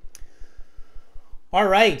 okay? All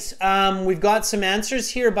right, we've got some answers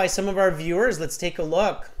here by some of our viewers. Let's take a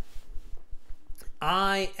look.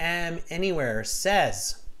 I Am Anywhere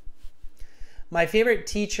says, my favorite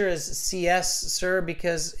teacher is CS, sir,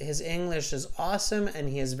 because his English is awesome and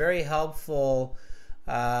he is very helpful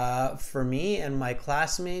for me and my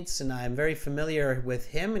classmates, and I'm very familiar with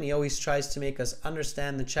him, and he always tries to make us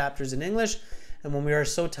understand the chapters in English, and when we are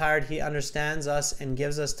so tired, he understands us and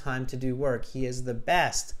gives us time to do work. He is the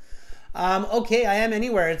best. Okay, I am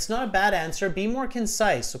anywhere. It's not a bad answer. Be more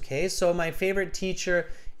concise, okay? So my favorite teacher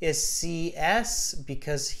is CS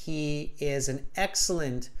because he is an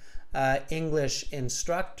excellent English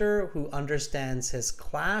instructor who understands his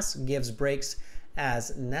class, gives breaks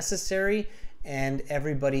as necessary, and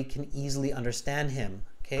everybody can easily understand him.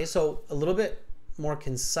 Okay, so a little bit more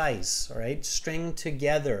concise, all right? String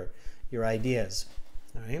together your ideas,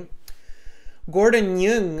 all right? Gordon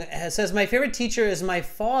Jung says, my favorite teacher is my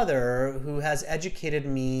father, who has educated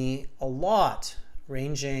me a lot,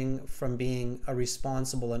 ranging from being a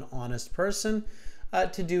responsible and honest person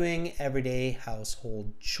to doing everyday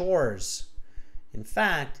household chores. In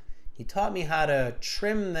fact, he taught me how to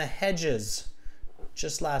trim the hedges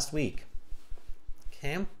just last week.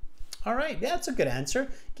 Okay. All right. Yeah, that's a good answer.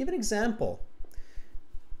 Give an example.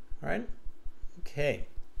 All right. Okay.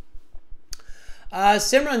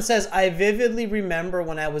 Simran says, I vividly remember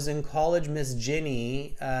when I was in college, Miss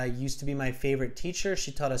Ginny used to be my favorite teacher.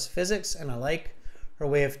 She taught us physics, and I like her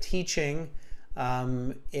way of teaching.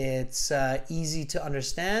 It's easy to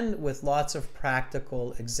understand with lots of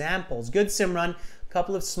practical examples. Good, Simran. A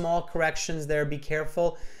couple of small corrections there. Be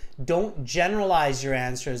careful. Don't generalize your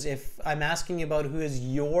answers. If I'm asking you about who is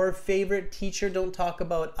your favorite teacher, don't talk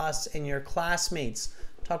about us and your classmates.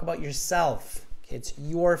 Talk about yourself. It's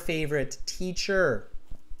your favorite teacher.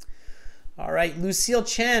 All right, Lucille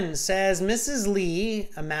Chen says, Mrs. Lee,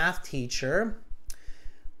 a math teacher,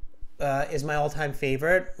 is my all-time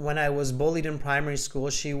favorite. When I was bullied in primary school,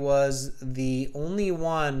 she was the only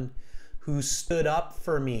one who stood up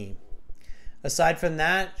for me. Aside from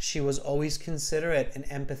that, she was always considerate and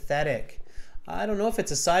empathetic. I don't know if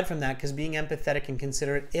it's aside from that, because being empathetic and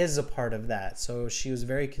considerate is a part of that. So she was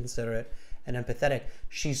very considerate and empathetic.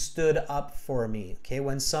 She stood up for me. Okay,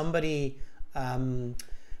 when somebody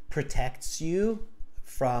protects you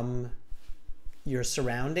from your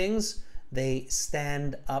surroundings, they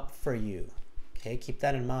stand up for you. Okay, keep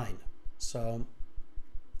that in mind. So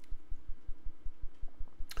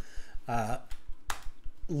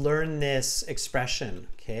learn this expression.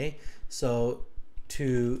 Okay, so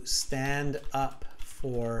to stand up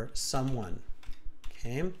for someone.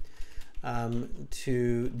 Okay,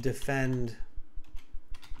 to defend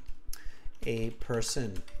a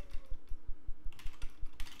person.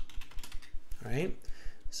 All right,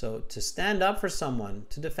 so to stand up for someone,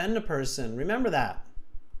 to defend a person, remember that.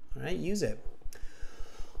 All right, use it.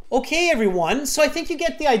 Okay, everyone, so I think you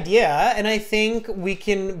get the idea, and I think we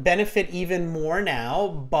can benefit even more now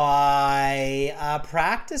by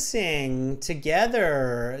practicing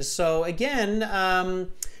together. So again,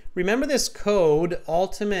 remember this code,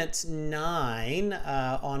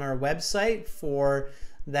 Ultimate9, on our website for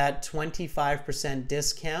that 25%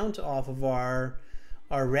 discount off of our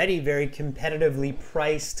already very competitively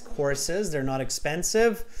priced courses. They're not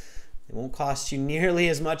expensive. It won't cost you nearly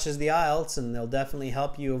as much as the IELTS, and they'll definitely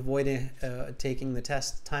help you avoid taking the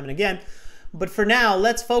test time and again. But for now,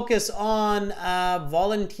 let's focus on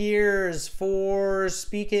volunteers for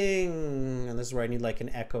speaking. And this is where I need like an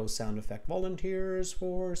echo sound effect. Volunteers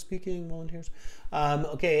for speaking, volunteers.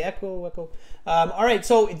 Okay, echo, echo. All right,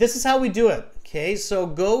 so this is how we do it. Okay, so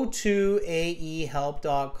go to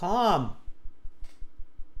aehelp.com.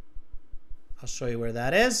 I'll show you where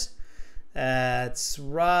that is. That's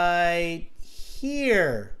right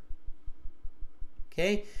here.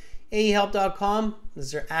 Okay, aehelp.com. This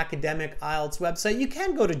is their academic IELTS website. You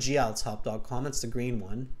can go to gieltshelp.com. It's the green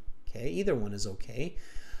one. Okay, either one is okay.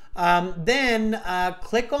 Then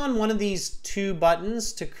click on one of these two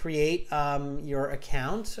buttons to create your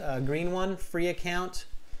account. Green one, free account.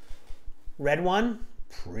 Red one,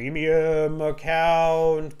 premium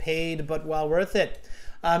account, paid but well worth it.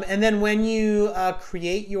 And then when you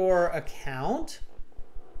create your account,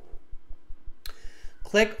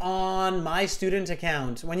 click on My Student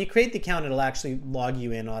Account. When you create the account, it'll actually log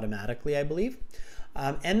you in automatically, I believe.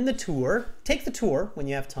 End the tour. Take the tour when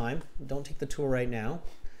you have time. Don't take the tour right now.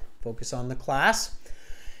 Focus on the class.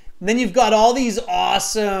 And then you've got all these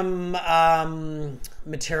awesome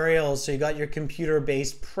materials. So you got your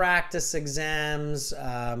computer-based practice exams,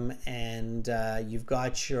 and you've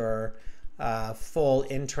got your full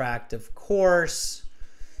interactive course.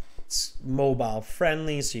 It's mobile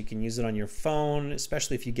friendly, so you can use it on your phone,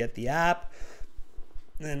 especially if you get the app.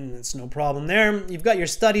 Then it's no problem there. You've got your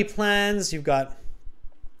study plans. You've got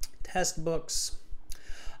test books.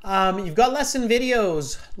 You've got lesson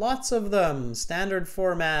videos, lots of them, standard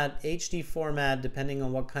format, HD format, depending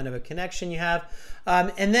on what kind of a connection you have.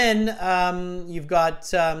 And then you've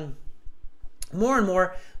got more and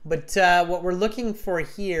more, but what we're looking for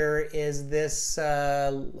here is this,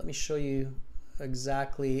 let me show you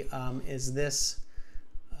exactly, is this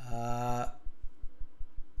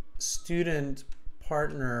student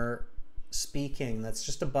partner speaking. That's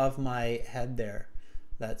just above my head there,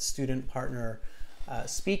 that student partner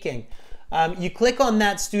speaking. You click on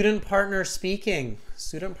that student partner speaking,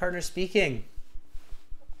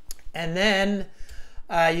 and then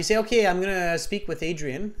you say, okay, I'm gonna speak with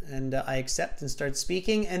Adrian, and I accept and start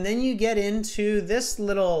speaking. And then you get into this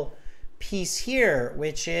little piece here,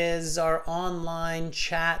 which is our online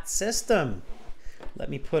chat system. Let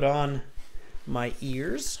me put on my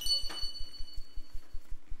ears.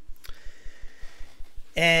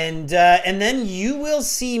 And then you will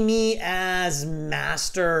see me as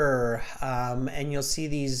master, and you'll see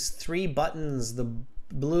these three buttons, the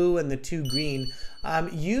blue and the two green.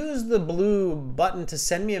 Use the blue button to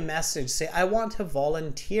send me a message. Say, I want to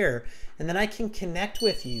volunteer, and then I can connect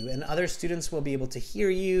with you, and other students will be able to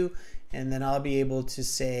hear you, and then I'll be able to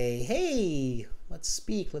say, hey, let's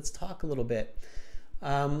speak, let's talk a little bit.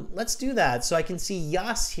 Let's do that. So I can see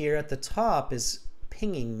Yas here at the top is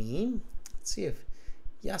pinging me. Let's see if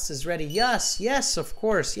Yas is ready. Yes, of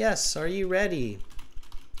course, yes. Are you ready?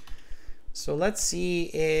 So let's see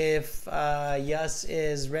if Yas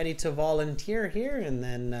is ready to volunteer here, and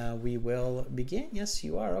then we will begin. Yes,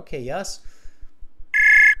 you are. Okay, Yas.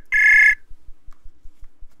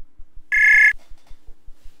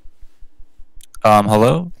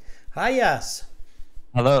 Hello? Hi, Yas.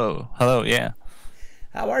 Hello, yeah.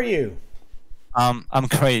 How are you? I'm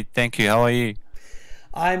great, thank you. How are you?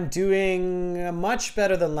 I'm doing much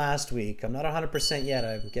better than last week. I'm not 100% yet.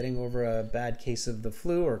 I'm getting over a bad case of the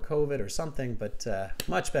flu or COVID or something, but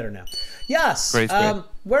much better now. Yes. Great.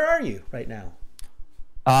 Where are you right now?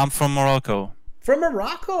 I'm from Morocco. From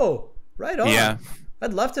Morocco. Right on. Yeah.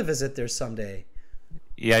 I'd love to visit there someday.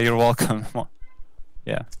 Yeah, you're welcome.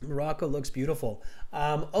 Yeah. Morocco looks beautiful.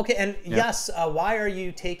 Okay, and yeah. Yes, why are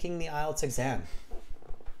you taking the IELTS exam?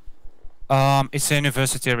 It's a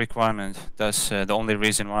university requirement. That's the only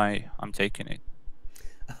reason why I'm taking it.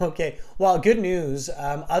 Okay, well, good news.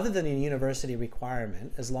 Other than a university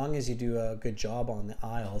requirement, as long as you do a good job on the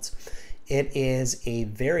IELTS, it is a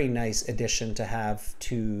very nice addition to have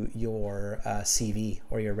to your CV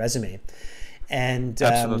or your resume. And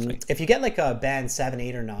if you get like a band 7,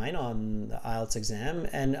 8, or 9 on the IELTS exam,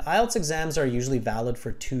 and IELTS exams are usually valid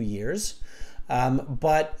for 2 years,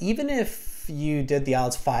 but even if you did the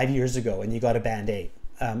IELTS 5 years ago and you got a band 8,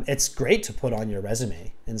 it's great to put on your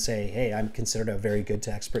resume and say, hey, I'm considered a very good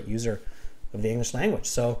to expert user of the English language.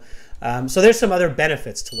 So so there's some other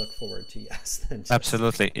benefits to look forward to, yes.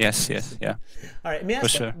 Absolutely, yes, yeah. All right, may I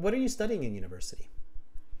ask, sure. What are you studying in university?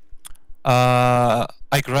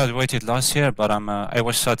 I graduated last year, but I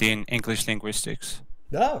was studying English linguistics.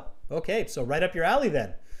 Oh, okay, so right up your alley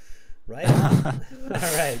then. Right on.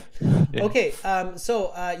 All right. Yeah. Okay.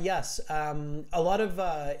 Yes, a lot of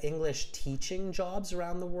English teaching jobs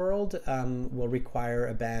around the world will require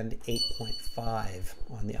a band 8.5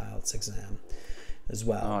 on the IELTS exam as Oh,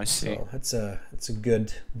 well. I see. So it's a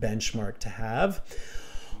good benchmark to have.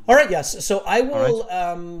 All right. Yes. So I All right.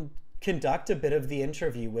 will conduct a bit of the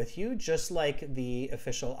interview with you, just like the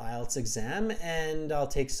official IELTS exam, and I'll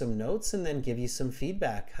take some notes and then give you some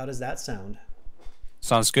feedback. How does that sound?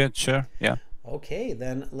 Sounds good. Sure. Yeah. Okay,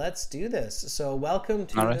 then let's do this. So welcome All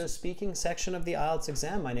to right. the speaking section of the IELTS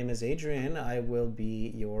exam. My name is Adrian. I will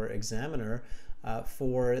be your examiner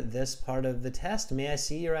for this part of the test. May I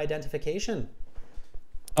see your identification?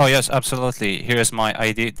 Oh, yes, absolutely. Here's my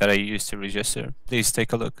ID that I used to register. Please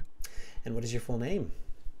take a look. And what is your full name?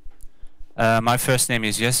 My first name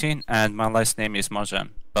is Yasin and my last name is Marjan.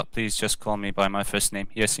 But please just call me by my first name,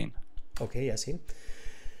 Yasin. Okay, Yasin.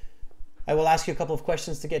 I will ask you a couple of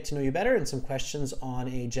questions to get to know you better and some questions on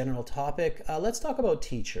a general topic. Let's talk about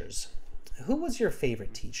teachers. Who was your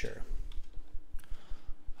favorite teacher?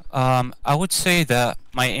 I would say that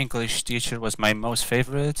my English teacher was my most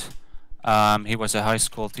favorite. He was a high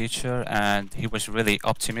school teacher and he was really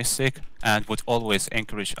optimistic and would always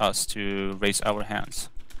encourage us to raise our hands.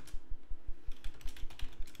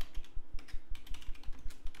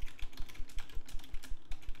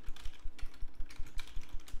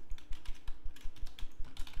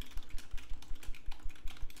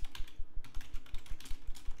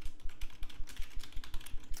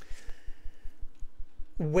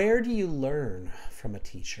 Where do you learn from a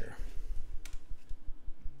teacher?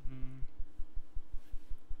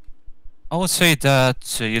 I would say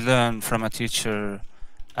that you learn from a teacher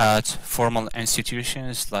at formal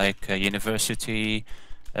institutions like university,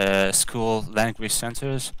 school, language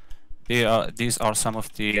centers. These are some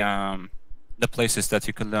of the places that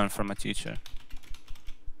you can learn from a teacher.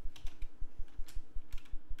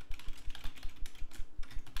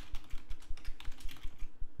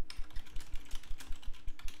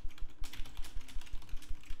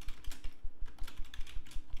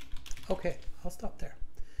 Okay, I'll stop there.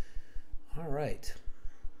 All right.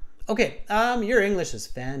 Okay, your English is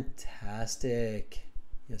fantastic,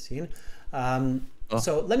 Yassine. Oh.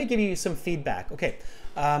 So let me give you some feedback. Okay,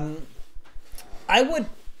 I would,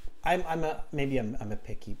 maybe I'm a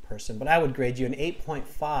picky person, but I would grade you an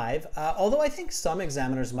 8.5. Although I think some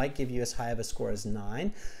examiners might give you as high of a score as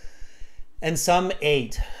 9, and some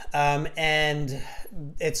 8. And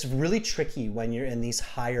it's really tricky when you're in these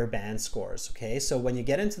higher band scores. Okay, so when you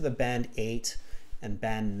get into the band 8 and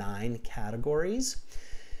band 9 categories,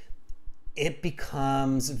 it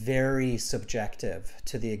becomes very subjective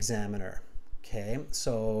to the examiner. Okay,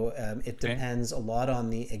 so it depends a lot on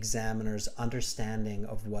the examiner's understanding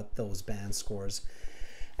of what those band scores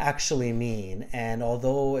actually mean. And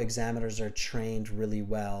although examiners are trained really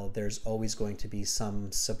well, there's always going to be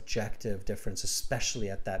some subjective difference, especially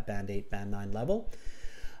at that band 8, band 9 level.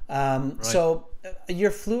 Right. So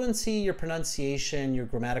your fluency, your pronunciation, your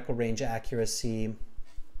grammatical range accuracy,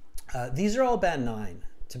 these are all band 9,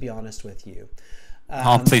 to be honest with you.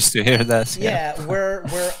 I'm pleased to hear that. Yeah, where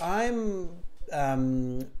I'm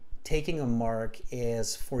taking a mark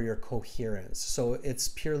is for your coherence. So it's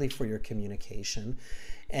purely for your communication.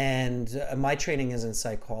 And my training is in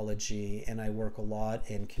psychology, and I work a lot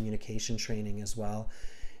in communication training as well.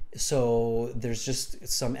 So there's just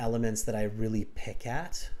some elements that I really pick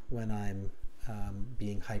at when I'm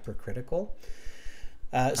being hypercritical.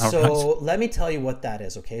 So let me tell you what that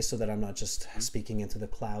is, okay? So that I'm not just speaking into the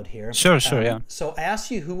cloud here. Sure, yeah. So I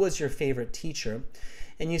asked you who was your favorite teacher,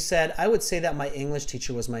 and you said, I would say that my English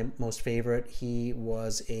teacher was my most favorite. He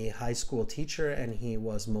was a high school teacher, and he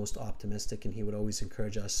was most optimistic, and he would always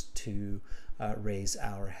encourage us to raise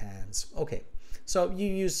our hands. Okay, so you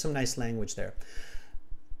used some nice language there.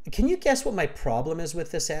 Can you guess what my problem is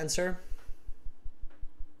with this answer?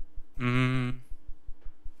 Did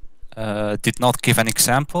not give an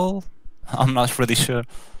example. I'm not really sure.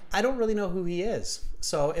 I don't really know who he is.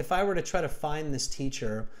 So if I were to try to find this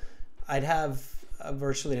teacher, I'd have a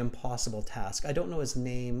virtually impossible task. I don't know his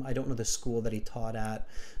name. I don't know the school that he taught at.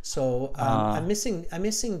 So I'm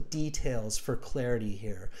missing details for clarity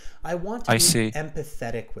here. I want to be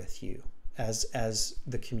empathetic with you as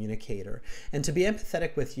the communicator. And to be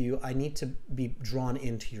empathetic with you, I need to be drawn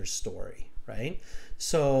into your story, right?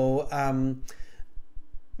 So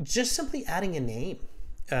just simply adding a name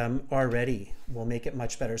already will make it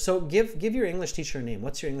much better. So give your English teacher a name.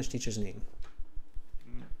 What's your English teacher's name?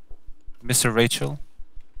 Mr. Rachel.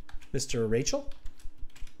 Mr. Rachel?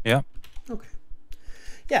 Yeah. Okay.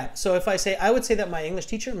 Yeah, so if I would say that my English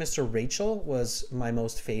teacher, Mr. Rachel, was my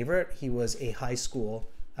most favorite. He was a high school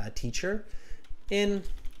teacher in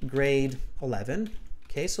grade 11.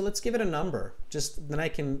 Okay, so let's give it a number. Just then I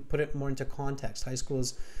can put it more into context. High school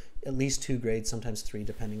is at least 2 grades, sometimes 3,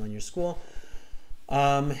 depending on your school.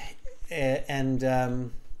 Then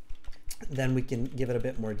we can give it a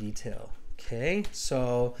bit more detail. Okay,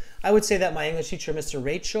 so I would say that my English teacher, Mr.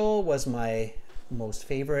 Rachel, was my most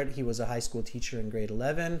favorite. He was a high school teacher in grade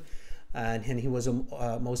 11, and he was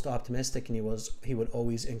most optimistic, and he would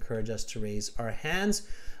always encourage us to raise our hands,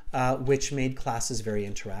 which made classes very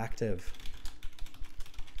interactive.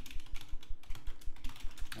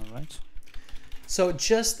 All right. So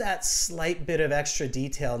just that slight bit of extra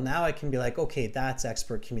detail, now I can be like, okay, that's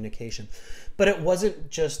expert communication. But it wasn't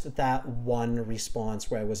just that one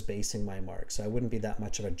response where I was basing my marks. So I wouldn't be that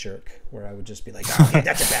much of a jerk where I would just be like, oh, okay,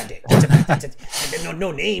 that's a bad day.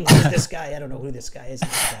 No name. Who's this guy? I don't know who this guy is.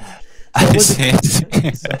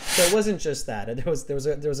 So it wasn't just that.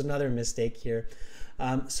 There was another mistake here.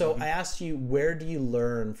 So I asked you, where do you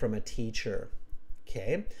learn from a teacher?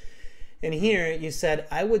 Okay. And here you said,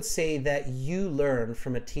 I would say that you learn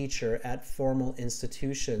from a teacher at formal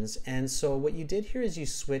institutions. And so what you did here is you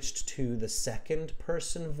switched to the second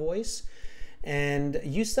person voice, and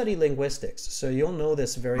you study linguistics. So you'll know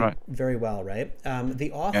this very well, right?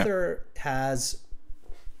 The author has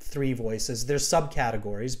 3 voices. There's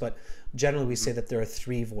subcategories, but generally we say that there are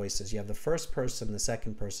 3 voices. You have the first person, the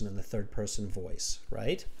second person, and the third person voice,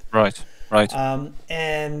 right? Right.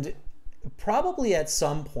 And probably at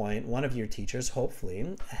some point, one of your teachers,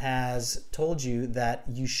 hopefully, has told you that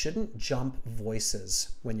you shouldn't jump voices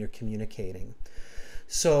when you're communicating.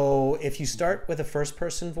 So if you start with a first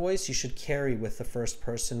person voice, you should carry with the first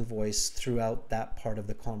person voice throughout that part of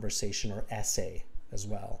the conversation or essay as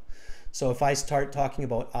well. So if I start talking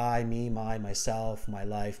about I, me, my, myself, my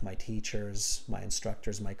life, my teachers, my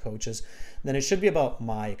instructors, my coaches, then it should be about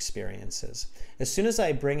my experiences. As soon as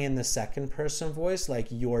I bring in the second person voice, like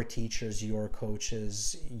your teachers, your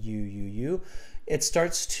coaches, you, it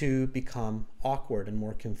starts to become awkward and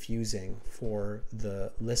more confusing for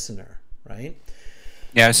the listener, right?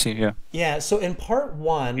 Yeah, I see, yeah. Yeah, so in part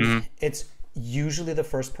 1, it's usually the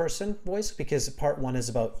first person voice, because part 1 is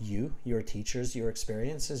about you, your teachers, your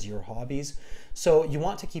experiences, your hobbies. So you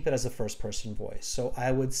want to keep it as a first person voice. So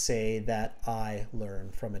I would say that I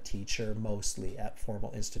learn from a teacher mostly at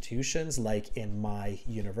formal institutions, like in my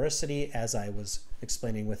university, as I was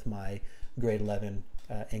explaining with my grade 11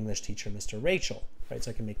 English teacher, Mr. Rachel, right?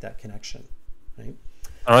 So I can make that connection, right?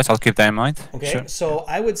 All right, I'll keep that in mind. Okay, sure. So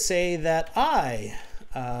I would say that I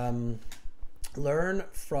learn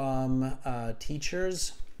from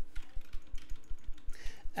teachers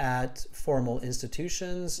at formal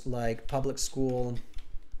institutions like public school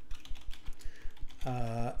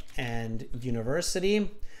and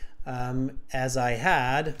university, as I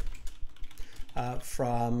had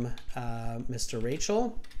from Mr.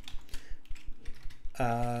 Rachel,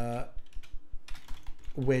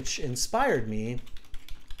 which inspired me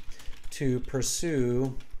to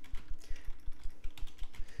pursue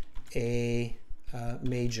a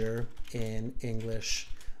major in English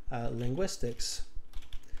linguistics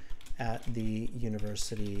at the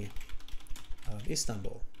University of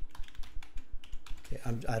Istanbul.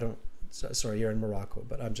 Okay, sorry, you're in Morocco,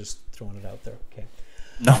 but I'm just throwing it out there. Okay.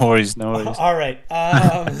 No worries, no worries. All right.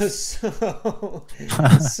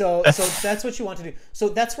 So that's what you want to do. So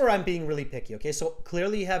that's where I'm being really picky. Okay. So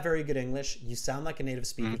clearly you have very good English. You sound like a native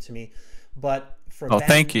speaker to me, but for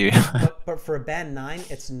thank you. but for a band 9,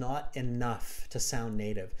 it's not enough to sound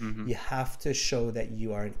native. You have to show that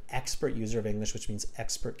you are an expert user of English, which means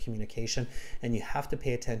expert communication, and you have to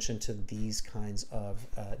pay attention to these kinds of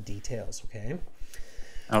details. Okay.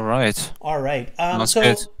 All right. All right. So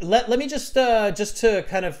good. let me just to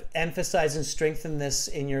kind of emphasize and strengthen this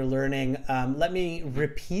in your learning, let me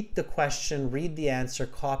repeat the question, read the answer,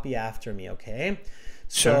 copy after me, okay?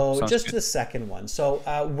 Sure. So just good. the second one. So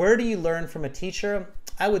where do you learn from a teacher?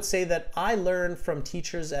 I would say that I learn from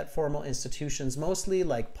teachers at formal institutions, mostly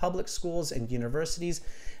like public schools and universities,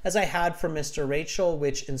 as I had from Mr. Rachel,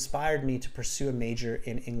 which inspired me to pursue a major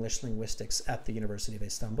in English linguistics at the University of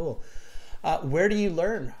Istanbul. Where do you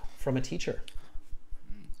learn from a teacher?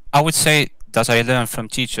 I would say that I learn from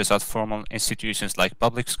teachers at formal institutions like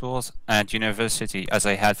public schools and university, as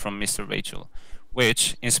I had from Mr. Rachel,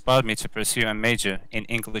 which inspired me to pursue a major in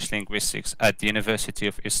English linguistics at the University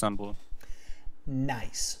of Istanbul.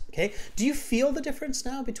 Nice. Okay. Do you feel the difference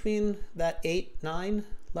now between that 8, 9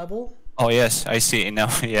 level? Oh yes, I see it now.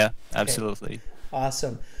 Yeah, absolutely. Okay.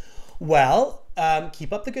 Awesome. Well,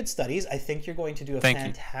 keep up the good studies. I think you're going to do a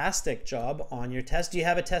fantastic job on your test. Do you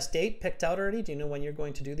have a test date picked out already? Do you know when you're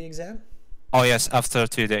going to do the exam? Oh yes, after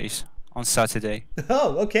 2 days. on Saturday.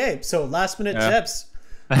 Oh, okay. So last minute Yeah. tips.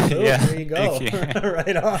 Boom, Yeah. there you Thank go. you.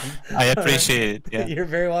 Right on. I All right. appreciate it. Yeah. You're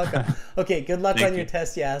very welcome. Okay, good luck on Thank your you.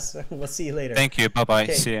 test, Yas. We'll see you later. Thank you. Bye bye.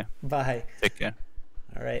 Okay, See you. bye. Take care.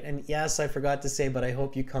 All right, and yes, I forgot to say, but I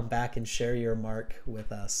hope you come back and share your mark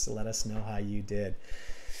with us. Let us know how you did.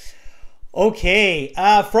 Okay,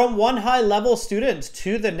 from one high level student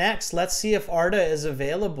to the next, let's see if Arda is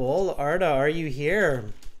available. Arda, are you here?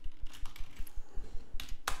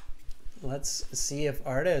 Let's see if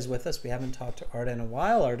Arda is with us. We haven't talked to Arda in a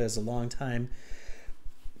while. Arda is a long time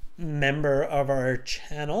member of our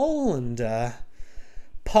channel and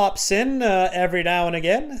pops in every now and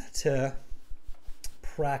again to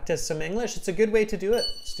practice some English. It's a good way to do it,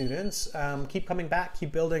 students. Keep coming back,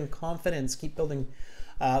 keep building confidence, keep building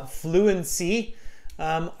fluency.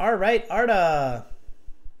 All right, Arda.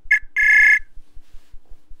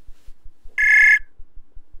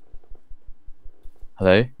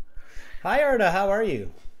 Hello. Hi, Arda. How are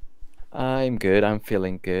you? I'm good. I'm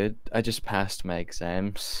feeling good. I just passed my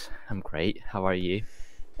exams. I'm great. How are you?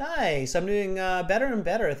 Nice. I'm doing better and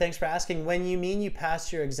better. Thanks for asking. When you mean you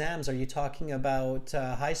passed your exams, are you talking about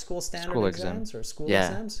high school standard School exam. exams or school Yeah.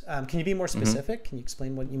 exams? Can you be more specific? Can you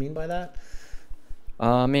explain what you mean by that?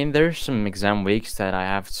 I mean, there's some exam weeks that I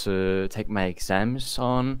have to take my exams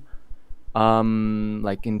on.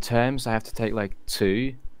 Like in terms, I have to take like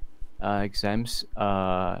two exams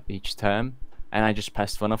each term, and I just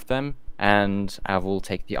passed one of them, and I will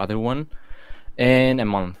take the other one in a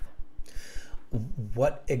month.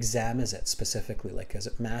 What exam is it specifically? Like, is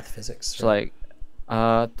it math, physics? So like,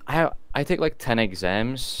 I take like 10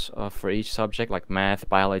 exams for each subject, like math,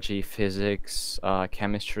 biology, physics,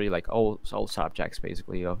 chemistry, like all subjects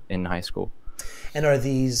basically in high school. And are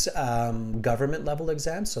these government level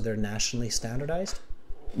exams? So they're nationally standardized?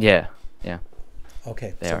 Yeah, yeah,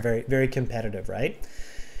 Okay, they so are. very, very competitive, right?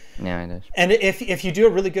 Yeah, it is. And if you do a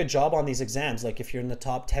really good job on these exams, like if you're in the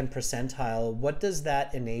top 10 percentile, what does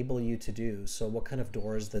that enable you to do? So what kind of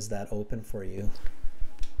doors does that open for you?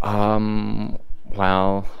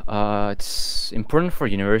 Well, it's important for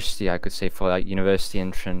university, I could say, for like university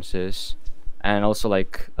entrances, and also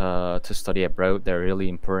like to study abroad. They're really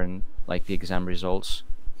important, like the exam results.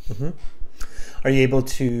 Are you able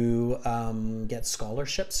to get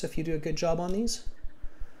scholarships if you do a good job on these?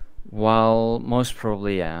 Well, most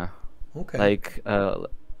probably, yeah. Okay. Like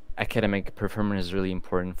academic performance is really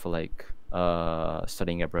important for like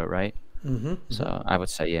studying abroad, right? So I would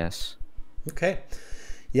say yes. Okay.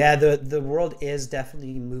 Yeah, the world is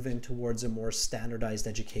definitely moving towards a more standardized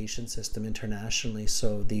education system internationally.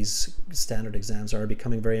 So these standard exams are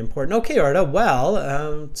becoming very important. Okay, Arda.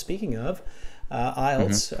 Well, speaking of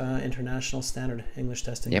IELTS, International Standard English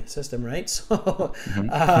Testing Yep. System, right? So,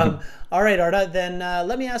 all right, Arda. Then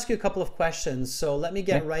let me ask you a couple of questions. So let me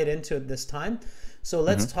get right into it this time. So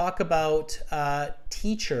let's talk about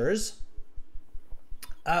teachers.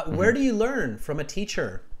 Where do you learn from a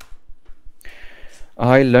teacher?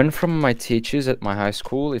 I learned from my teachers at my high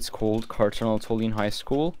school. It's called Cardinal Tolkien High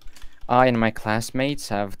School. I and my classmates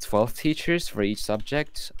have 12 teachers for each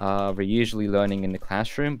subject. We're usually learning in the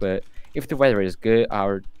classroom, but if the weather is good,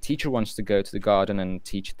 our teacher wants to go to the garden and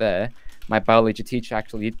teach there. My biology teacher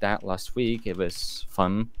actually did that last week. It was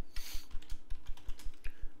fun.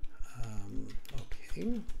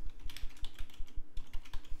 Okay.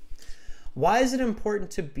 Why is it important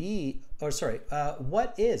to be, or sorry,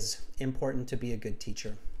 what is important to be a good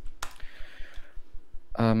teacher?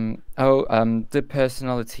 The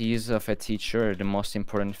personalities of a teacher are the most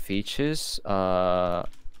important features for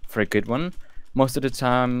a good one. Most of the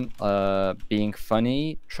time, being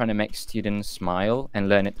funny, trying to make students smile and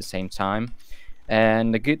learn at the same time.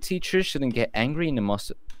 And a good teacher shouldn't get angry in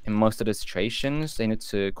most of the situations. They need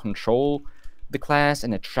to control the class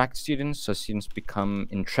and attract students so students become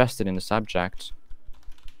interested in the subject.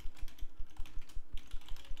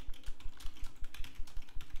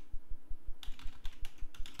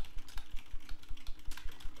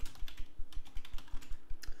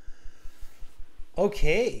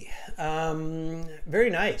 Okay. Very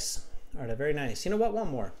nice. All right, very nice. You know what? One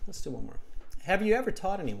more. Let's do one more. Have you ever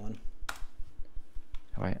taught anyone?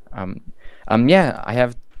 All right. Yeah, I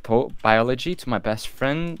have taught biology to my best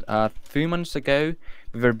friend 3 months ago.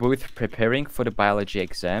 We were both preparing for the biology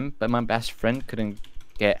exam, but my best friend couldn't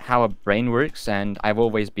get how a brain works, and I've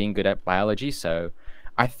always been good at biology, so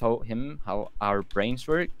I taught him how our brains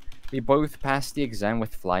work. We both passed the exam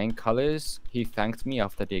with flying colors. He thanked me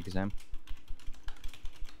after the exam.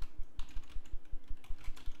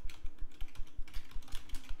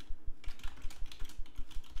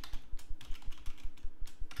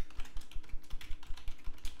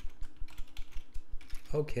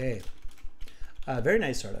 Okay. Very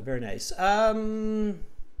nice, Arda. Very nice.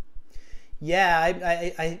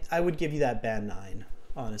 Yeah, I would give you that band 9,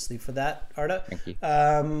 honestly, for that, Arda. Thank you.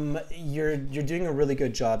 You're doing a really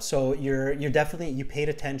good job. So you're definitely, you paid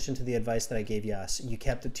attention to the advice that I gave you. You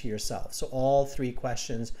kept it to yourself. So all 3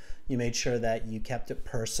 questions, you made sure that you kept it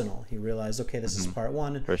personal. You realized, okay, this is part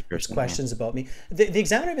 1. First It's person, questions about me. The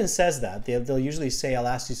examiner even says that. They'll usually say, I'll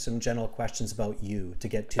ask you some general questions about you to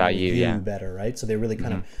get to know you better, right? So they really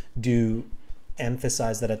kind of do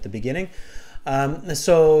emphasize that at the beginning.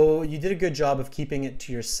 So you did a good job of keeping it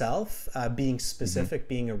to yourself, being specific,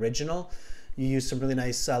 being original. You used some really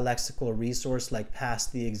nice lexical resource like pass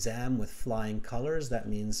the exam with flying colors. That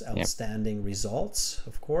means outstanding results,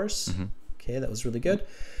 of course. Okay, that was really good.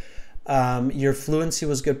 Your fluency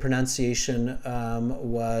was good. Pronunciation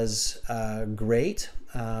was great.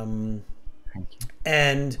 Thank you.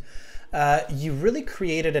 And you really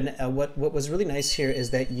created what was really nice here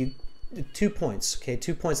is that you 2 points, okay,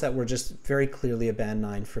 2 points that were just very clearly a band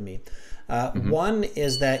 9 for me. One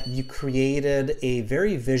is that you created a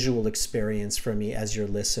very visual experience for me as your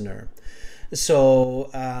listener. So,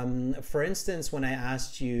 for instance, when I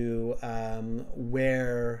asked you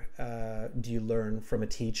where do you learn from a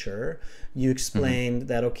teacher, you explained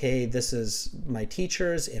that, okay, this is my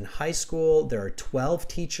teachers in high school. There are 12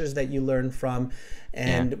 teachers that you learn from.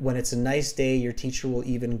 And when it's a nice day, your teacher will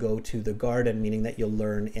even go to the garden, meaning that you'll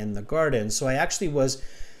learn in the garden. So I actually was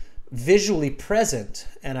visually present,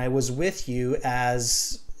 and I was with you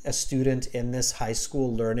as a student in this high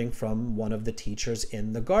school learning from one of the teachers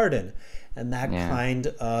in the garden. And that kind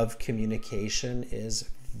of communication is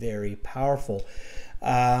very powerful.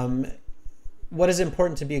 What is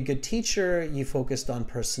important to be a good teacher? You focused on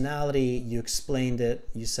personality. You explained it.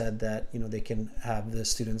 You said that, you know, they can have the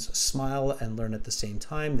students smile and learn at the same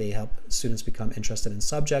time. They help students become interested in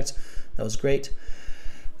subjects. That was great.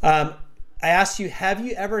 I asked you, have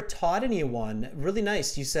you ever taught anyone? Really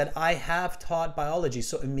nice. You said, I have taught biology.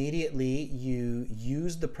 So immediately you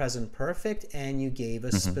used the present perfect and you gave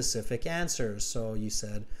a specific answer. So you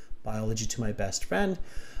said, biology to my best friend.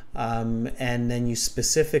 And then you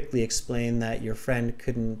specifically explained that your friend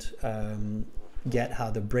couldn't get how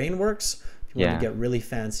the brain works. If you want to get really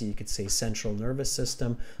fancy, you could say central nervous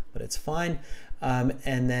system, but it's fine.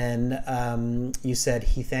 And then you said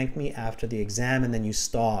he thanked me after the exam, and then you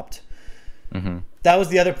stopped. That was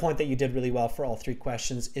the other point that you did really well for all 3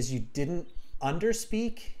 questions, is you didn't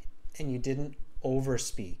underspeak and you didn't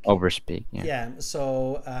overspeak. Yeah.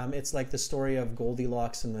 So it's like the story of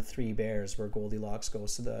Goldilocks and the 3 bears, where Goldilocks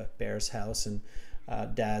goes to the bear's house and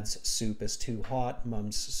dad's soup is too hot,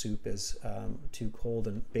 mom's soup is too cold,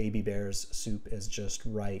 and baby bear's soup is just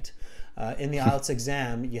right. In the IELTS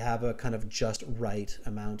exam, you have a kind of just right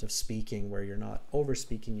amount of speaking, where you're not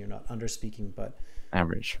overspeaking, you're not underspeaking, but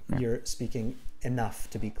average. You're speaking enough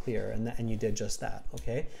to be clear, and you did just that.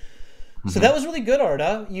 Okay. So that was really good,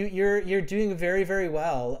 Arda. You're doing very, very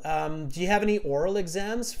well. Do you have any oral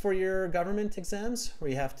exams for your government exams, where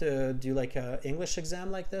you have to do like a English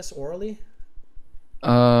exam like this orally?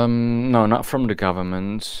 No, not from the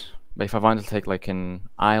government. But if I want to take like an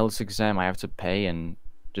IELTS exam, I have to pay and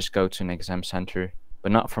just go to an exam center.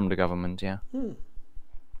 But not from the government, yeah. Do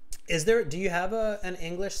you have an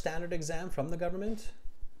English standard exam from the government?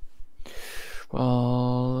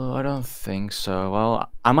 Well, I don't think so. Well,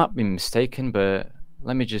 I might be mistaken, but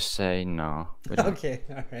let me just say no. Okay,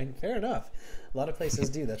 all right, fair enough. A lot of places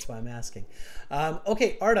do. That's why I'm asking.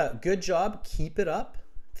 Okay, Arda, good job. Keep it up.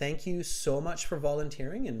 Thank you so much for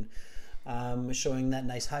volunteering and showing that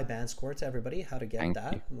nice high band score to everybody, how to get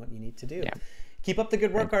and what you need to do. Yeah. Keep up the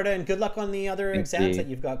good work, Arda, and good luck on the other exams that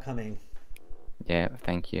you've got coming. Yeah,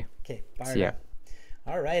 thank you. Okay, bye. Yeah.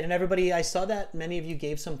 All right, and everybody, I saw that many of you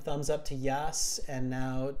gave some thumbs up to Yas and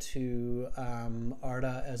now to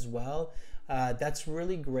Arda as well. That's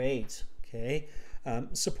really great, okay?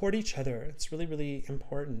 Support each other. It's really, really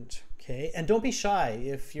important, okay? And don't be shy.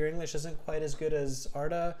 If your English isn't quite as good as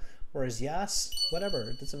Arda or as Yas, whatever,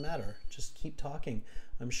 it doesn't matter. Just keep talking.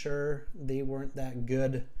 I'm sure they weren't that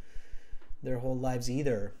good their whole lives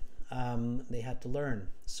either. They had to learn.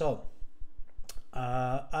 So,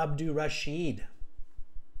 Abdul Rashid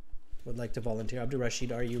would like to volunteer. Abdul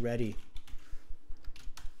Rashid, are you ready?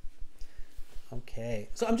 Okay,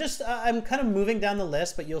 so I'm kind of moving down the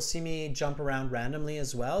list, but you'll see me jump around randomly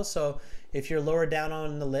as well. So if you're lower down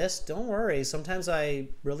on the list, don't worry. Sometimes I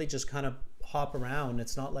really just kind of hop around.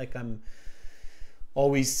 It's not like I'm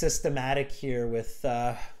always systematic here with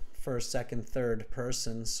first, second, third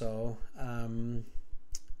person. So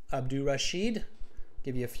Abdul Rashid,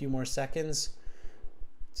 give you a few more seconds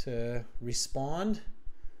to respond.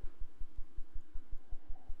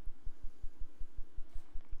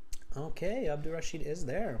 Okay, Abdul Rashid is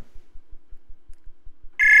there.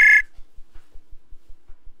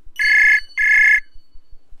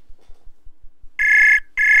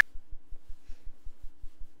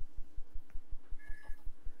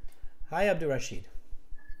 Hi, Abdul Rashid.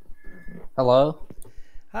 Hello,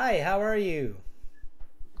 Hi, how are you?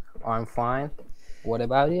 I'm fine. What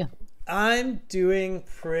about you? I'm doing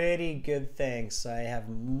pretty good, thanks. I have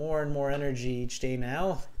more and more energy each day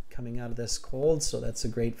now coming out of this cold, so that's a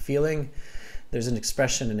great feeling. There's an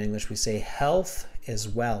expression in English, we say health is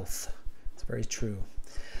wealth. It's very true.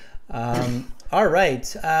 All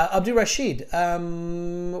right, Abdul Rashid,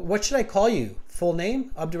 what should I call you? Full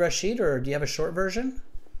name, Abdul Rashid, or do you have a short version?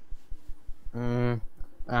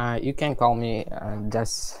 You can call me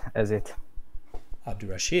just as it. Abdul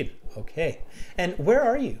Rashid, okay. And where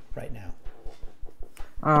are you right now?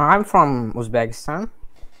 I'm from Uzbekistan.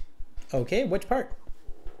 Okay, which part?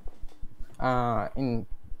 I'm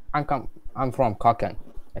from Kokand,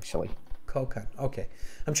 actually. Kokand. Okay,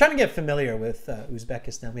 I'm trying to get familiar with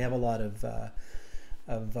Uzbekistan. We have a lot of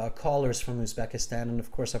callers from Uzbekistan, and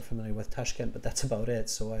of course I'm familiar with Tashkent, but that's about it.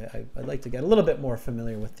 So I'd like to get a little bit more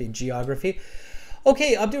familiar with the geography.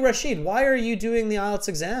 Okay, Abdul Rashid, why are you doing the IELTS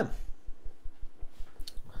exam?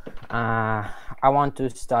 I want to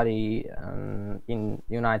study in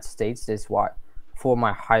United States. That's why, for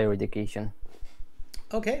my higher education.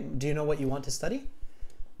 Okay, do you know what you want to study?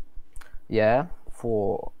 Yeah,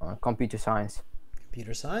 for computer science.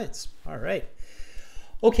 Computer science. All right.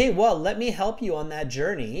 Okay, well, let me help you on that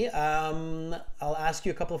journey. I'll ask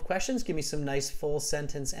you a couple of questions, give me some nice full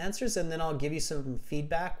sentence answers, and then I'll give you some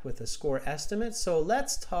feedback with a score estimate. So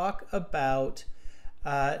let's talk about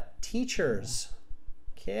teachers.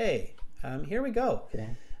 Okay, here we go.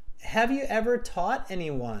 Okay. Have you ever taught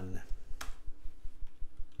anyone?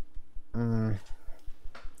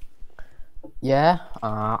 Yeah,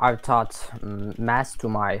 I've taught math to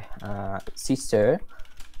my sister.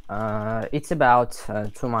 It's about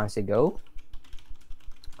 2 months ago.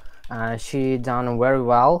 She done very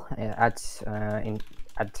well at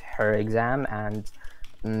her exam,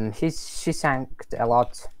 and she thanked a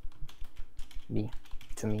lot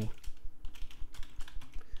to me.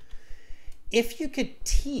 If you could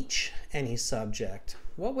teach any subject,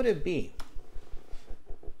 what would it be?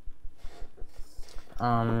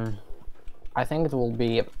 I think it will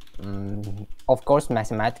be, of course,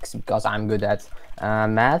 mathematics, because I'm good at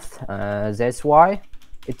math. That's why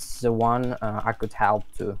it's the one I could help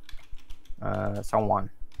to someone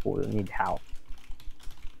who need help.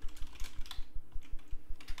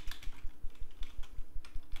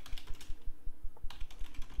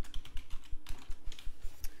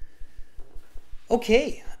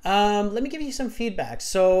 Okay, let me give you some feedback.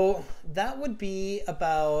 So that would be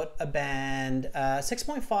about a band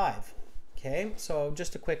 6.5. Okay, so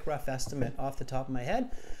just a quick rough estimate off the top of my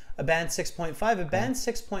head. A band 6.5. A band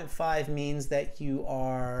 6.5 means that you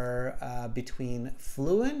are between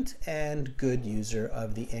fluent and good user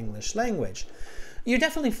of the English language. You're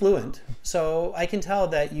definitely fluent, so I can tell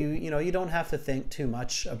that you don't have to think too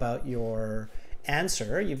much about your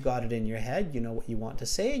answer. You've got it in your head, you know what you want to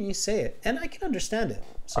say, and you say it, and I can understand it.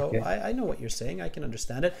 So Okay. I know what you're saying. I can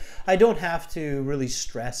understand it. I don't have to really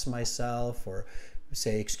stress myself or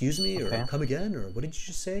say excuse me or Okay. come again or what did you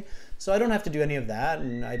just say. So I don't have to do any of that,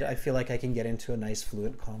 and I feel like I can get into a nice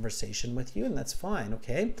fluent conversation with you, and that's fine.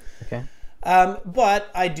 Okay. Okay. But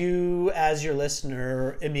I do, as your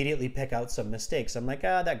listener, immediately pick out some mistakes. I'm like,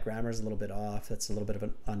 that grammar's a little bit off. That's a little bit of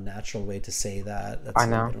an unnatural way to say that. That's I a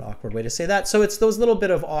little know. bit of an awkward way to say that. So it's those little bit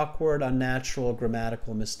of awkward, unnatural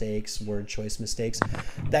grammatical mistakes, word choice mistakes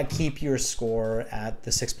that keep your score at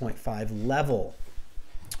the 6.5 level.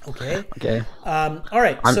 Okay. Okay. All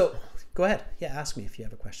right. So go ahead. Yeah, ask me if you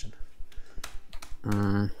have a question.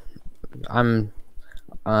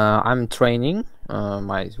 I'm training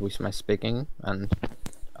with my speaking, and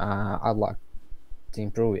I'd like to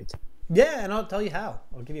improve it. Yeah, and I'll tell you how.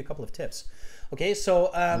 I'll give you a couple of tips. Okay, so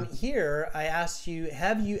here I asked you,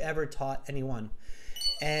 have you ever taught anyone?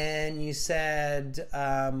 And you said,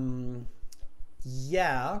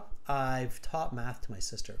 yeah, I've taught math to my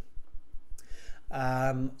sister.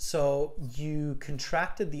 So you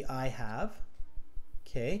contracted the I have,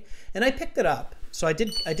 okay, and I picked it up. So I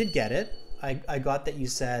did get it. I got that you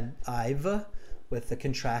said I've with the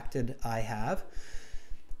contracted I have.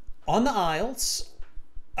 On the IELTS,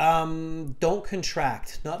 don't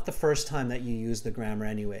contract, not the first time that you use the grammar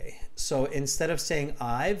anyway. So instead of saying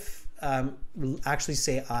I've, actually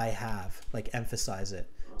say I have, like emphasize it.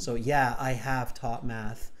 So yeah, I have taught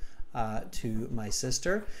math to my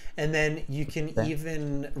sister. And then you can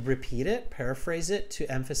even repeat it, paraphrase it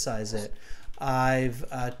to emphasize it.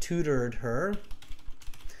 I've tutored her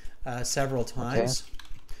several times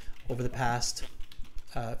over the past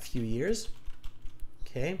few years.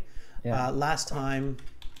 Okay. Last time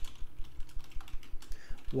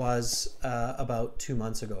was about 2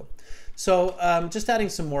 months ago. So just adding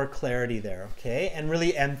some more clarity there, okay? And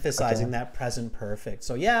really emphasizing that present perfect.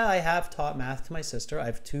 So yeah, I have taught math to my sister.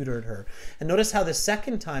 I've tutored her. And notice how the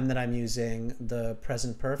second time that I'm using the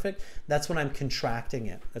present perfect, that's when I'm contracting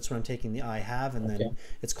it. That's when I'm taking the I have, and then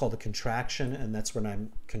it's called a contraction, and that's when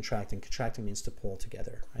I'm contracting. Contracting means to pull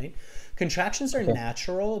together, right? Contractions are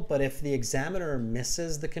natural, but if the examiner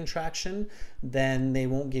misses the contraction, then they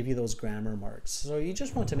won't give you those grammar marks. So you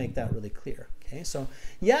just want to make that really clear. Okay, so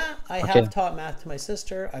yeah, I have taught math to my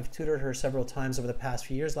sister. I've tutored her several times over the past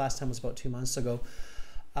few years. Last time was about 2 months ago,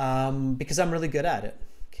 because I'm really good at it.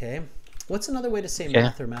 Okay, what's another way to say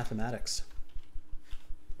math or mathematics?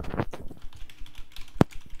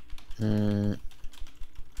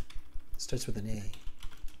 Starts with an A.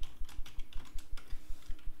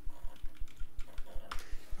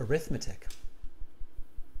 Arithmetic.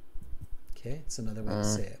 Okay, it's another way to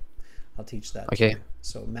say it. I'll teach that too.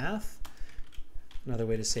 So math. Another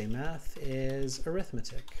way to say math is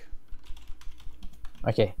arithmetic.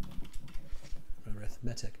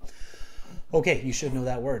 Arithmetic. Okay, you should know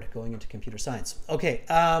that word going into computer science. Okay,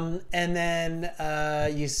 and then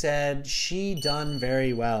you said she done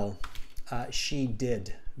very well. She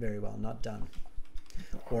did very well, not done.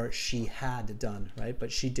 Or she had done, right?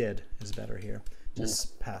 But she did is better here.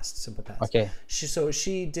 Just past, simple past. So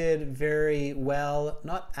she did very well,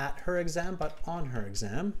 not at her exam, but on her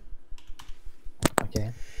exam.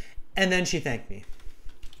 And then she thanked me.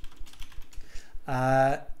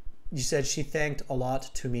 You said she thanked a lot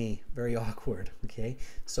to me. Very awkward. Okay.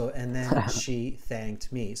 So, and then she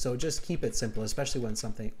thanked me. So just keep it simple, especially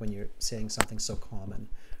when you're saying something so common,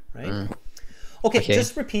 right? Okay,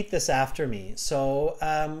 just repeat this after me. So,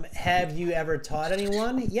 have you ever taught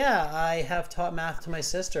anyone? Yeah, I have taught math to my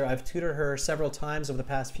sister. I've tutored her several times over the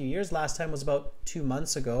past few years. Last time was about 2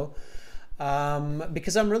 months ago.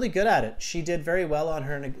 Because I'm really good at it. She did very well on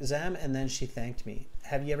her exam, and then she thanked me.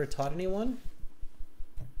 Have you ever taught anyone?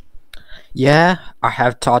 Yeah, I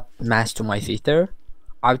have taught math to my sister.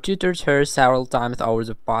 I've tutored her several times over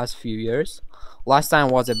the past few years. Last time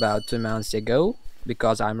was about 2 months ago,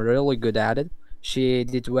 because I'm really good at it. She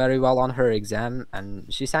did very well on her exam,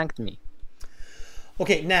 and she thanked me.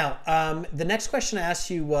 Okay, now, the next question I asked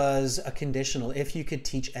you was a conditional. If you could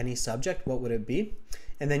teach any subject, what would it be?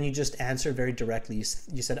 And then you just answered very directly.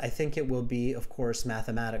 You said, I think it will be, of course,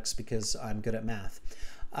 mathematics because I'm good at math.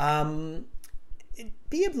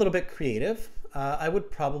 Be a little bit creative. I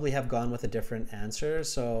would probably have gone with a different answer.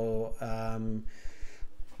 So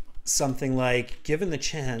something like, given the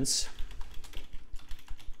chance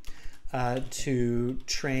to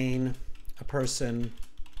train a person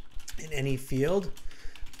in any field,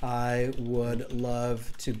 I would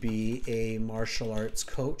love to be a martial arts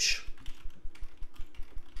coach.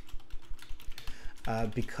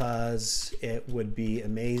 Because it would be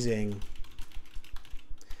amazing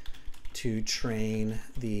to train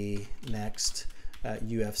the next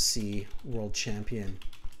UFC world champion.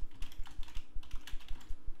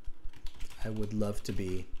 I would love to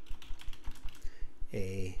be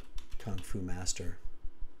a Kung Fu master.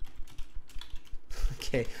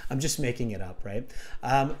 Okay, I'm just making it up, right?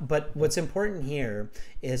 But what's important here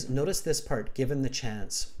is notice this part, given the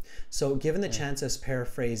chance. So given the chance is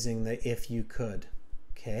paraphrasing the if you could.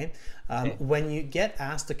 Okay. When you get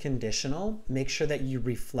asked a conditional, make sure that you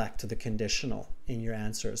reflect the conditional in your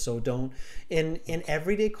answer. So don't, in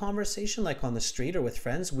everyday conversation, like on the street or with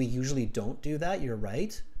friends, we usually don't do that. You're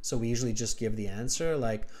right. So we usually just give the answer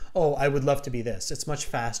like, oh, I would love to be this. It's much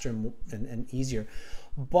faster and easier.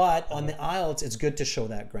 But on the IELTS, it's good to show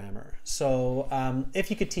that grammar. So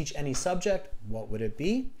if you could teach any subject, what would it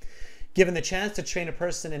be? Given the chance to train a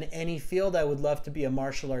person in any field, I would love to be a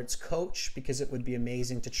martial arts coach because it would be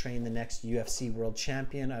amazing to train the next UFC world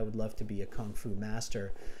champion. I would love to be a Kung Fu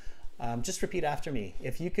master. Just repeat after me.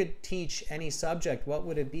 If you could teach any subject, what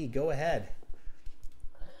would it be? Go ahead.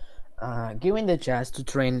 Given the chance to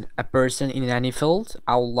train a person in any field,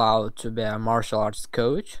 I would love to be a martial arts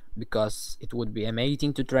coach because it would be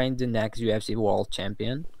amazing to train the next UFC world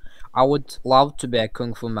champion. I would love to be a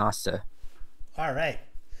Kung Fu master. All right.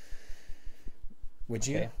 Would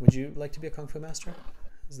you like to be a Kung Fu master?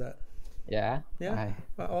 Is that? Yeah. Yeah.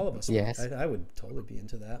 Well, all of us. Yes. I would totally be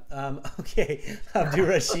into that. Okay, Abdul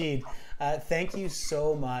Rashid, thank you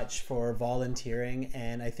so much for volunteering,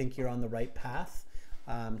 and I think you're on the right path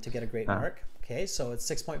to get a great mark. Okay, so it's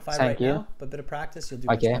 6.5 right now, but a bit of practice, you'll do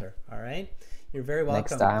much better. All right. You're very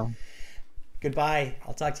welcome. Next time. Goodbye.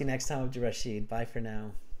 I'll talk to you next time, Abdul Rashid. Bye for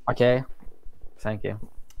now. Okay. Thank you.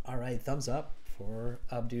 All right, thumbs up for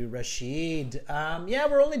Abdul Rashid. Yeah,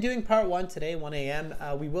 we're only doing part 1 today, 1 a.m.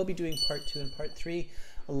 We will be doing part 2 and part 3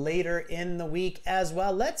 later in the week as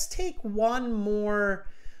well. Let's take one more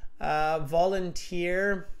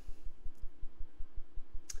volunteer.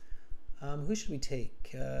 Who should we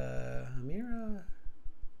take? Amira?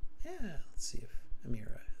 Yeah, let's see if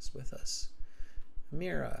Amira is with us.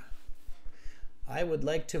 Amira, I would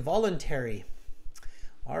like to voluntary.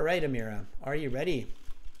 All right, Amira, are you ready?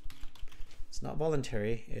 It's not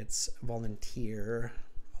voluntary, it's volunteer.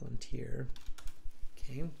 Volunteer.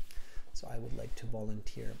 Okay, so I would like to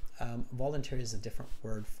volunteer. Voluntary is a different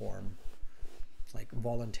word form, like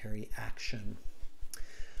voluntary action.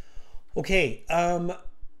 Okay,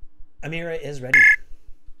 Amira is ready.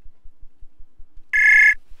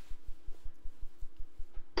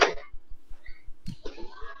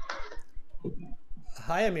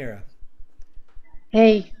 Hi, Amira.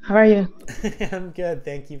 Hey, how are you? I'm good.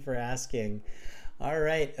 Thank you for asking. All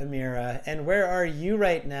right, Amira. And where are you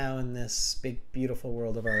right now in this big, beautiful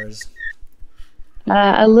world of ours?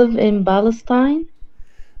 I live in Palestine.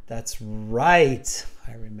 That's right.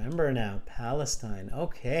 I remember now. Palestine.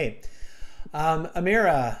 Okay.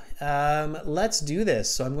 Amira, let's do this.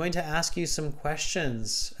 So I'm going to ask you some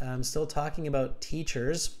questions. I'm still talking about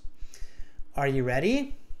teachers. Are you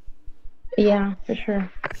ready? Yeah, for sure.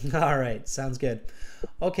 All right. Sounds good.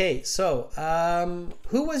 Okay. So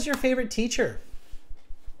who was your favorite teacher?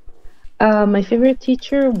 My favorite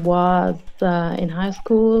teacher was in high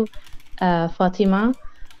school, Fatima.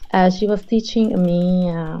 She was teaching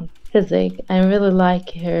me physics. I really like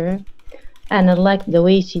her, and I like the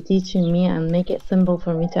way she teaching me and make it simple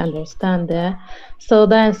for me to understand that. So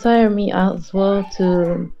that inspired me as well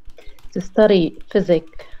to study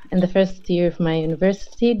physics in the first year of my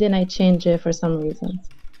university. Then I changed it for some reasons.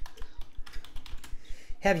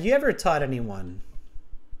 Have you ever taught anyone?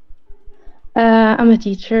 I'm a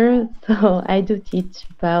teacher, so I do teach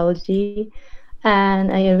biology,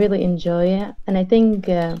 and I really enjoy it. And I think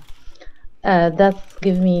that's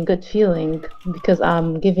give me good feeling because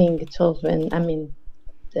I'm giving children,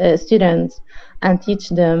 students, and teach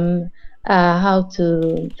them how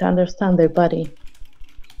to understand their body.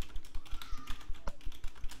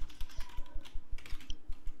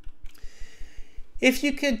 If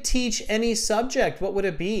you could teach any subject, what would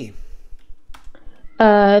it be?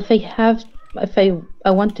 If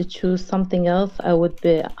I want to choose something else, I would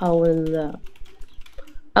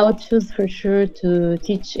choose for sure to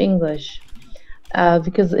teach English.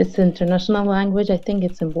 Because it's an international language. I think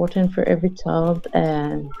it's important for every child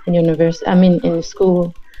in in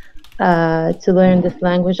school, to learn this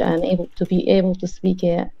language and be able to speak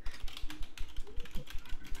it.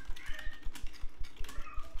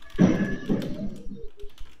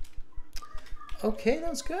 Okay,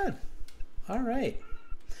 that's good. All right.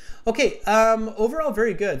 Okay, overall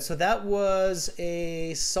very good. So that was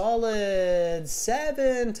a solid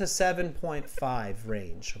 7 to 7.5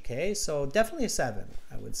 range. Okay, so definitely a 7,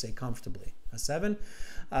 I would say comfortably. A 7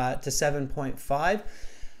 to 7.5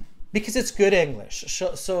 because it's good English.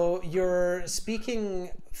 So you're speaking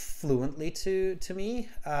fluently to me,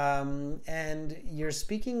 and you're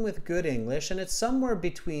speaking with good English, and it's somewhere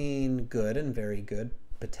between good and very good,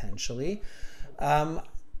 potentially.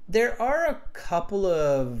 There are a couple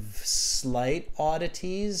of slight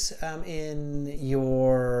oddities in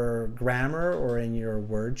your grammar or in your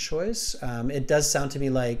word choice. It does sound to me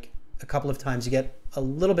like a couple of times you get a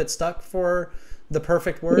little bit stuck for the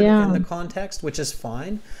perfect word in the context, which is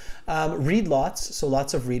fine. Read lots, so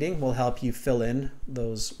lots of reading will help you fill in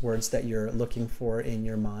those words that you're looking for in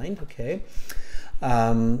your mind, okay?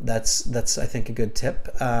 That's I think a good tip.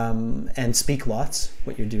 And speak lots,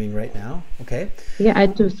 what you're doing right now. Okay. Yeah, I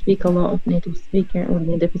do speak a lot of native speaker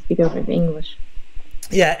of English.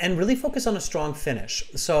 Yeah, and really focus on a strong finish.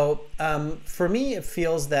 So for me, it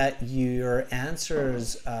feels that your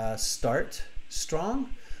answers start strong,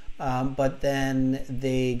 but then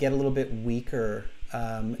they get a little bit weaker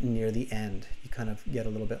near the end. You kind of get a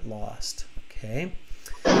little bit lost. Okay.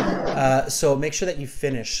 So make sure that you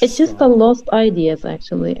finish. It's just a lost ideas,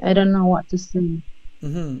 actually. I don't know what to say.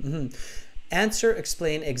 Answer,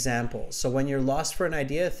 explain, example. So when you're lost for an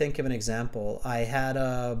idea, think of an example. I had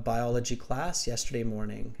a biology class yesterday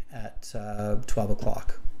morning at 12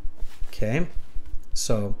 o'clock. Okay,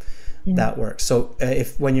 so that works. So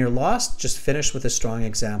when you're lost, just finish with a strong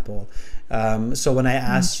example. So when I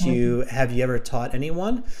asked you, have you ever taught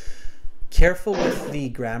anyone? Careful with the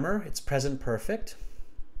grammar. It's present perfect.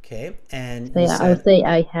 Okay, and I would say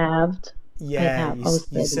I have. Yeah,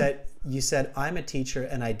 you you said, I'm a teacher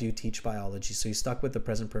and I do teach biology. So you stuck with the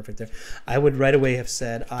present perfect there. I would right away have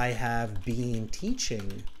said, I have been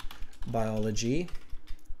teaching biology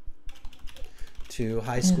to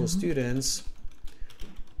high school students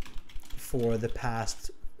for the past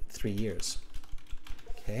 3 years.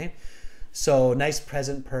 Okay. So nice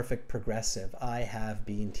present perfect progressive. I have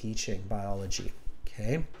been teaching biology.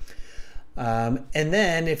 Okay. And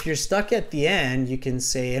then if you're stuck at the end, you can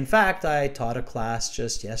say, in fact, I taught a class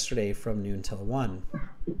just yesterday from noon till 1.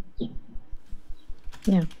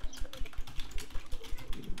 Yeah.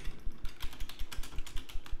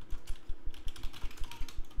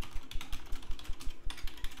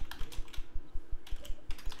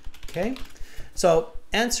 Okay. So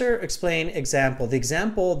answer, explain, example. The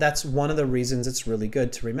example, that's one of the reasons it's really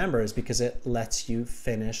good to remember, is because it lets you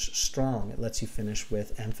finish strong. It lets you finish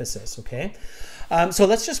with emphasis, okay? So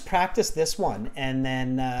let's just practice this one, and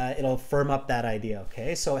then it'll firm up that idea,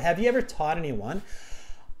 okay? So have you ever taught anyone?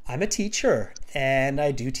 I'm a teacher, and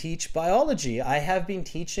I do teach biology. I have been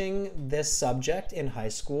teaching this subject in high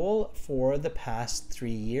school for the past 3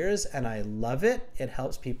 years, and I love it. It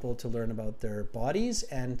helps people to learn about their bodies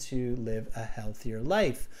and to live a healthier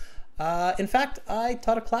life. In fact, I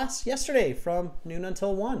taught a class yesterday from noon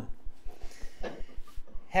until 1.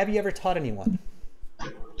 Have you ever taught anyone?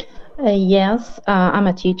 Yes, I'm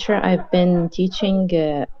a teacher. I've been teaching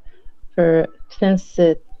since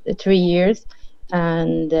 3 years,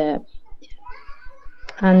 and I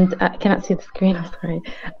cannot see the screen. I'm sorry.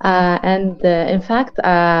 In fact,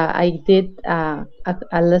 I did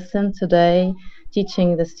a lesson today,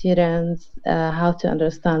 teaching the students how to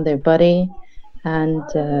understand their body, and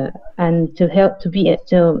to help to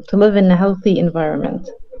live in a healthy environment.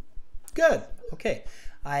 Good. Okay.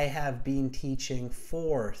 I have been teaching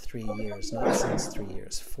for 3 years, not since 3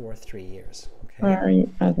 years, for 3 years. Okay.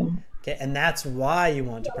 Okay, and that's why you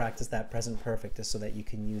want to practice that present perfect, is so that you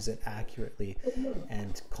can use it accurately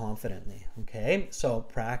and confidently. Okay, so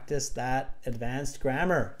practice that advanced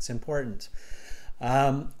grammar. It's important.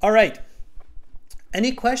 All right.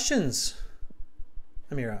 Any questions,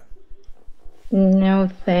 Amira? No,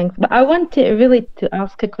 thanks. But I want to really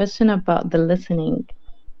ask a question about the listening.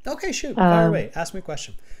 Okay, shoot. Fire away. Ask me a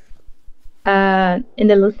question. In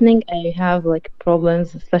the listening, I have like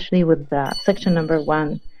problems, especially with the section number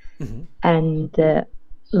 1. And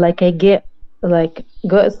like I get like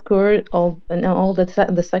got scored in all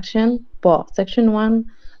the section, but section 1,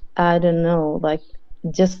 I don't know, like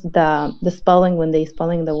just the spelling when they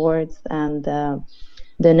spelling the words, and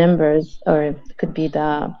the numbers, or it could be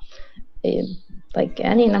the like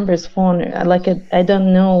any numbers phone, like I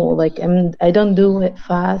don't know, like I don't do it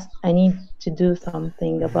fast. I need to do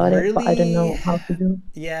something about it, but I don't know how to do.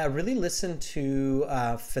 Yeah, really listen to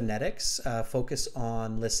phonetics. Focus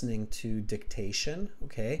on listening to dictation,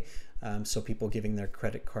 okay? So people giving their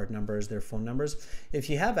credit card numbers, their phone numbers. If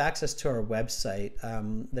you have access to our website,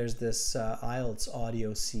 there's this IELTS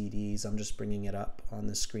audio CDs. I'm just bringing it up on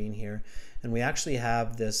the screen here. And we actually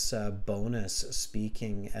have this bonus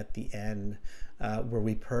speaking at the end, where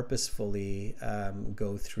we purposefully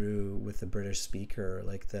go through with the British speaker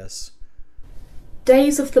like this.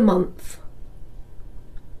 Days of the month.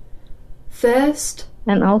 First.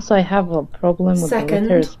 And also I have a problem with Second, the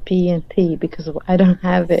letters P and T, because I don't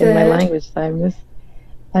have it in my language, so I miss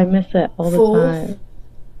it all the time.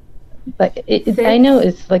 Like I know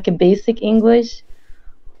it's like a basic English,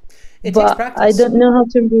 but I don't know how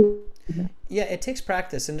to read. Yeah, it takes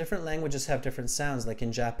practice, and different languages have different sounds. Like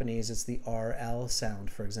in Japanese, it's the RL sound,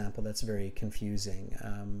 for example. That's very confusing.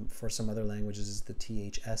 For some other languages, it's the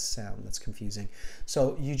THS sound that's confusing.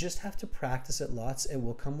 So you just have to practice it lots. It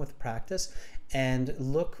will come with practice. And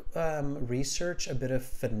research a bit of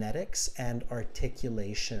phonetics and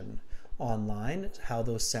articulation online, how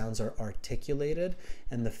those sounds are articulated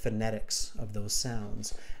and the phonetics of those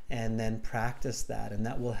sounds. And then practice that, and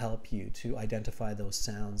that will help you to identify those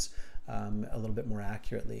sounds a little bit more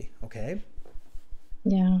accurately. Okay.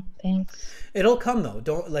 Yeah, thanks. It'll come though.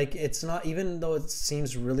 Don't, like, it's not, even though it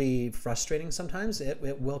seems really frustrating sometimes, it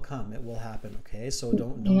will come. It will happen. Okay. So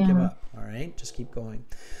don't give up. All right. Just keep going.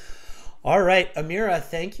 All right, Amira,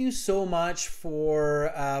 thank you so much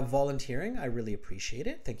for volunteering. I really appreciate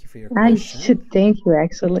it. Thank you for your question. I should thank you,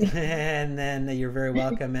 actually. And then you're very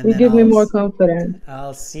welcome. And you then give me more confidence.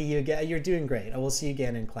 I'll see you again. You're doing great. I will see you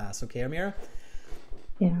again in class. Okay, Amira?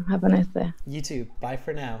 Yeah, have a nice day. You too. Bye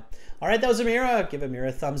for now. All right, that was Amira. Give Amira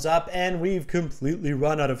a thumbs up. And we've completely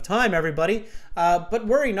run out of time, everybody. But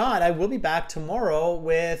worry not. I will be back tomorrow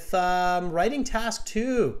with writing task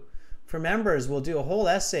 2 For members, we'll do a whole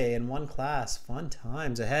essay in one class. Fun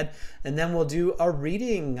times ahead. And then we'll do a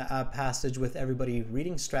reading passage with everybody,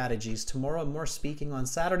 reading strategies tomorrow, more speaking on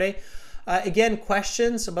Saturday. Again,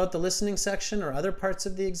 questions about the listening section or other parts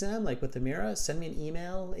of the exam, like with Amira, send me an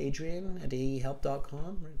email,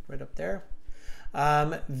 adrian@aehelp.com, right up there.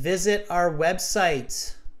 Visit our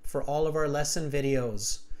website for all of our lesson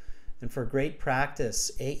videos and for great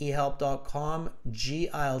practice, aehelp.com,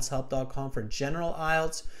 gieltshelp.com for general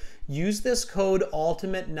IELTS. Use this code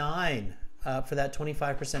ULTIMATE9 for that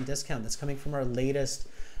 25% discount. That's coming from our latest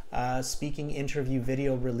speaking interview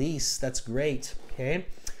video release. That's great. Okay.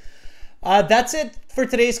 That's it for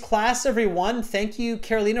today's class, everyone. Thank you,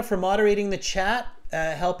 Carolina, for moderating the chat,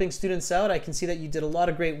 helping students out. I can see that you did a lot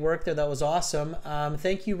of great work there. That was awesome.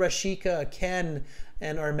 Thank you, Rashika, Ken,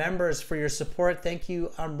 and our members for your support. Thank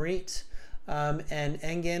you, Amrit and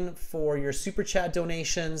Engin, for your super chat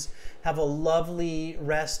donations. Have a lovely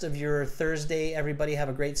rest of your Thursday. Everybody have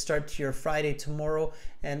a great start to your Friday tomorrow,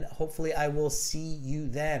 and hopefully I will see you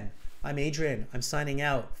then. I'm Adrian. I'm signing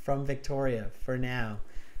out from Victoria for now.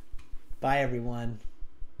 Bye, everyone.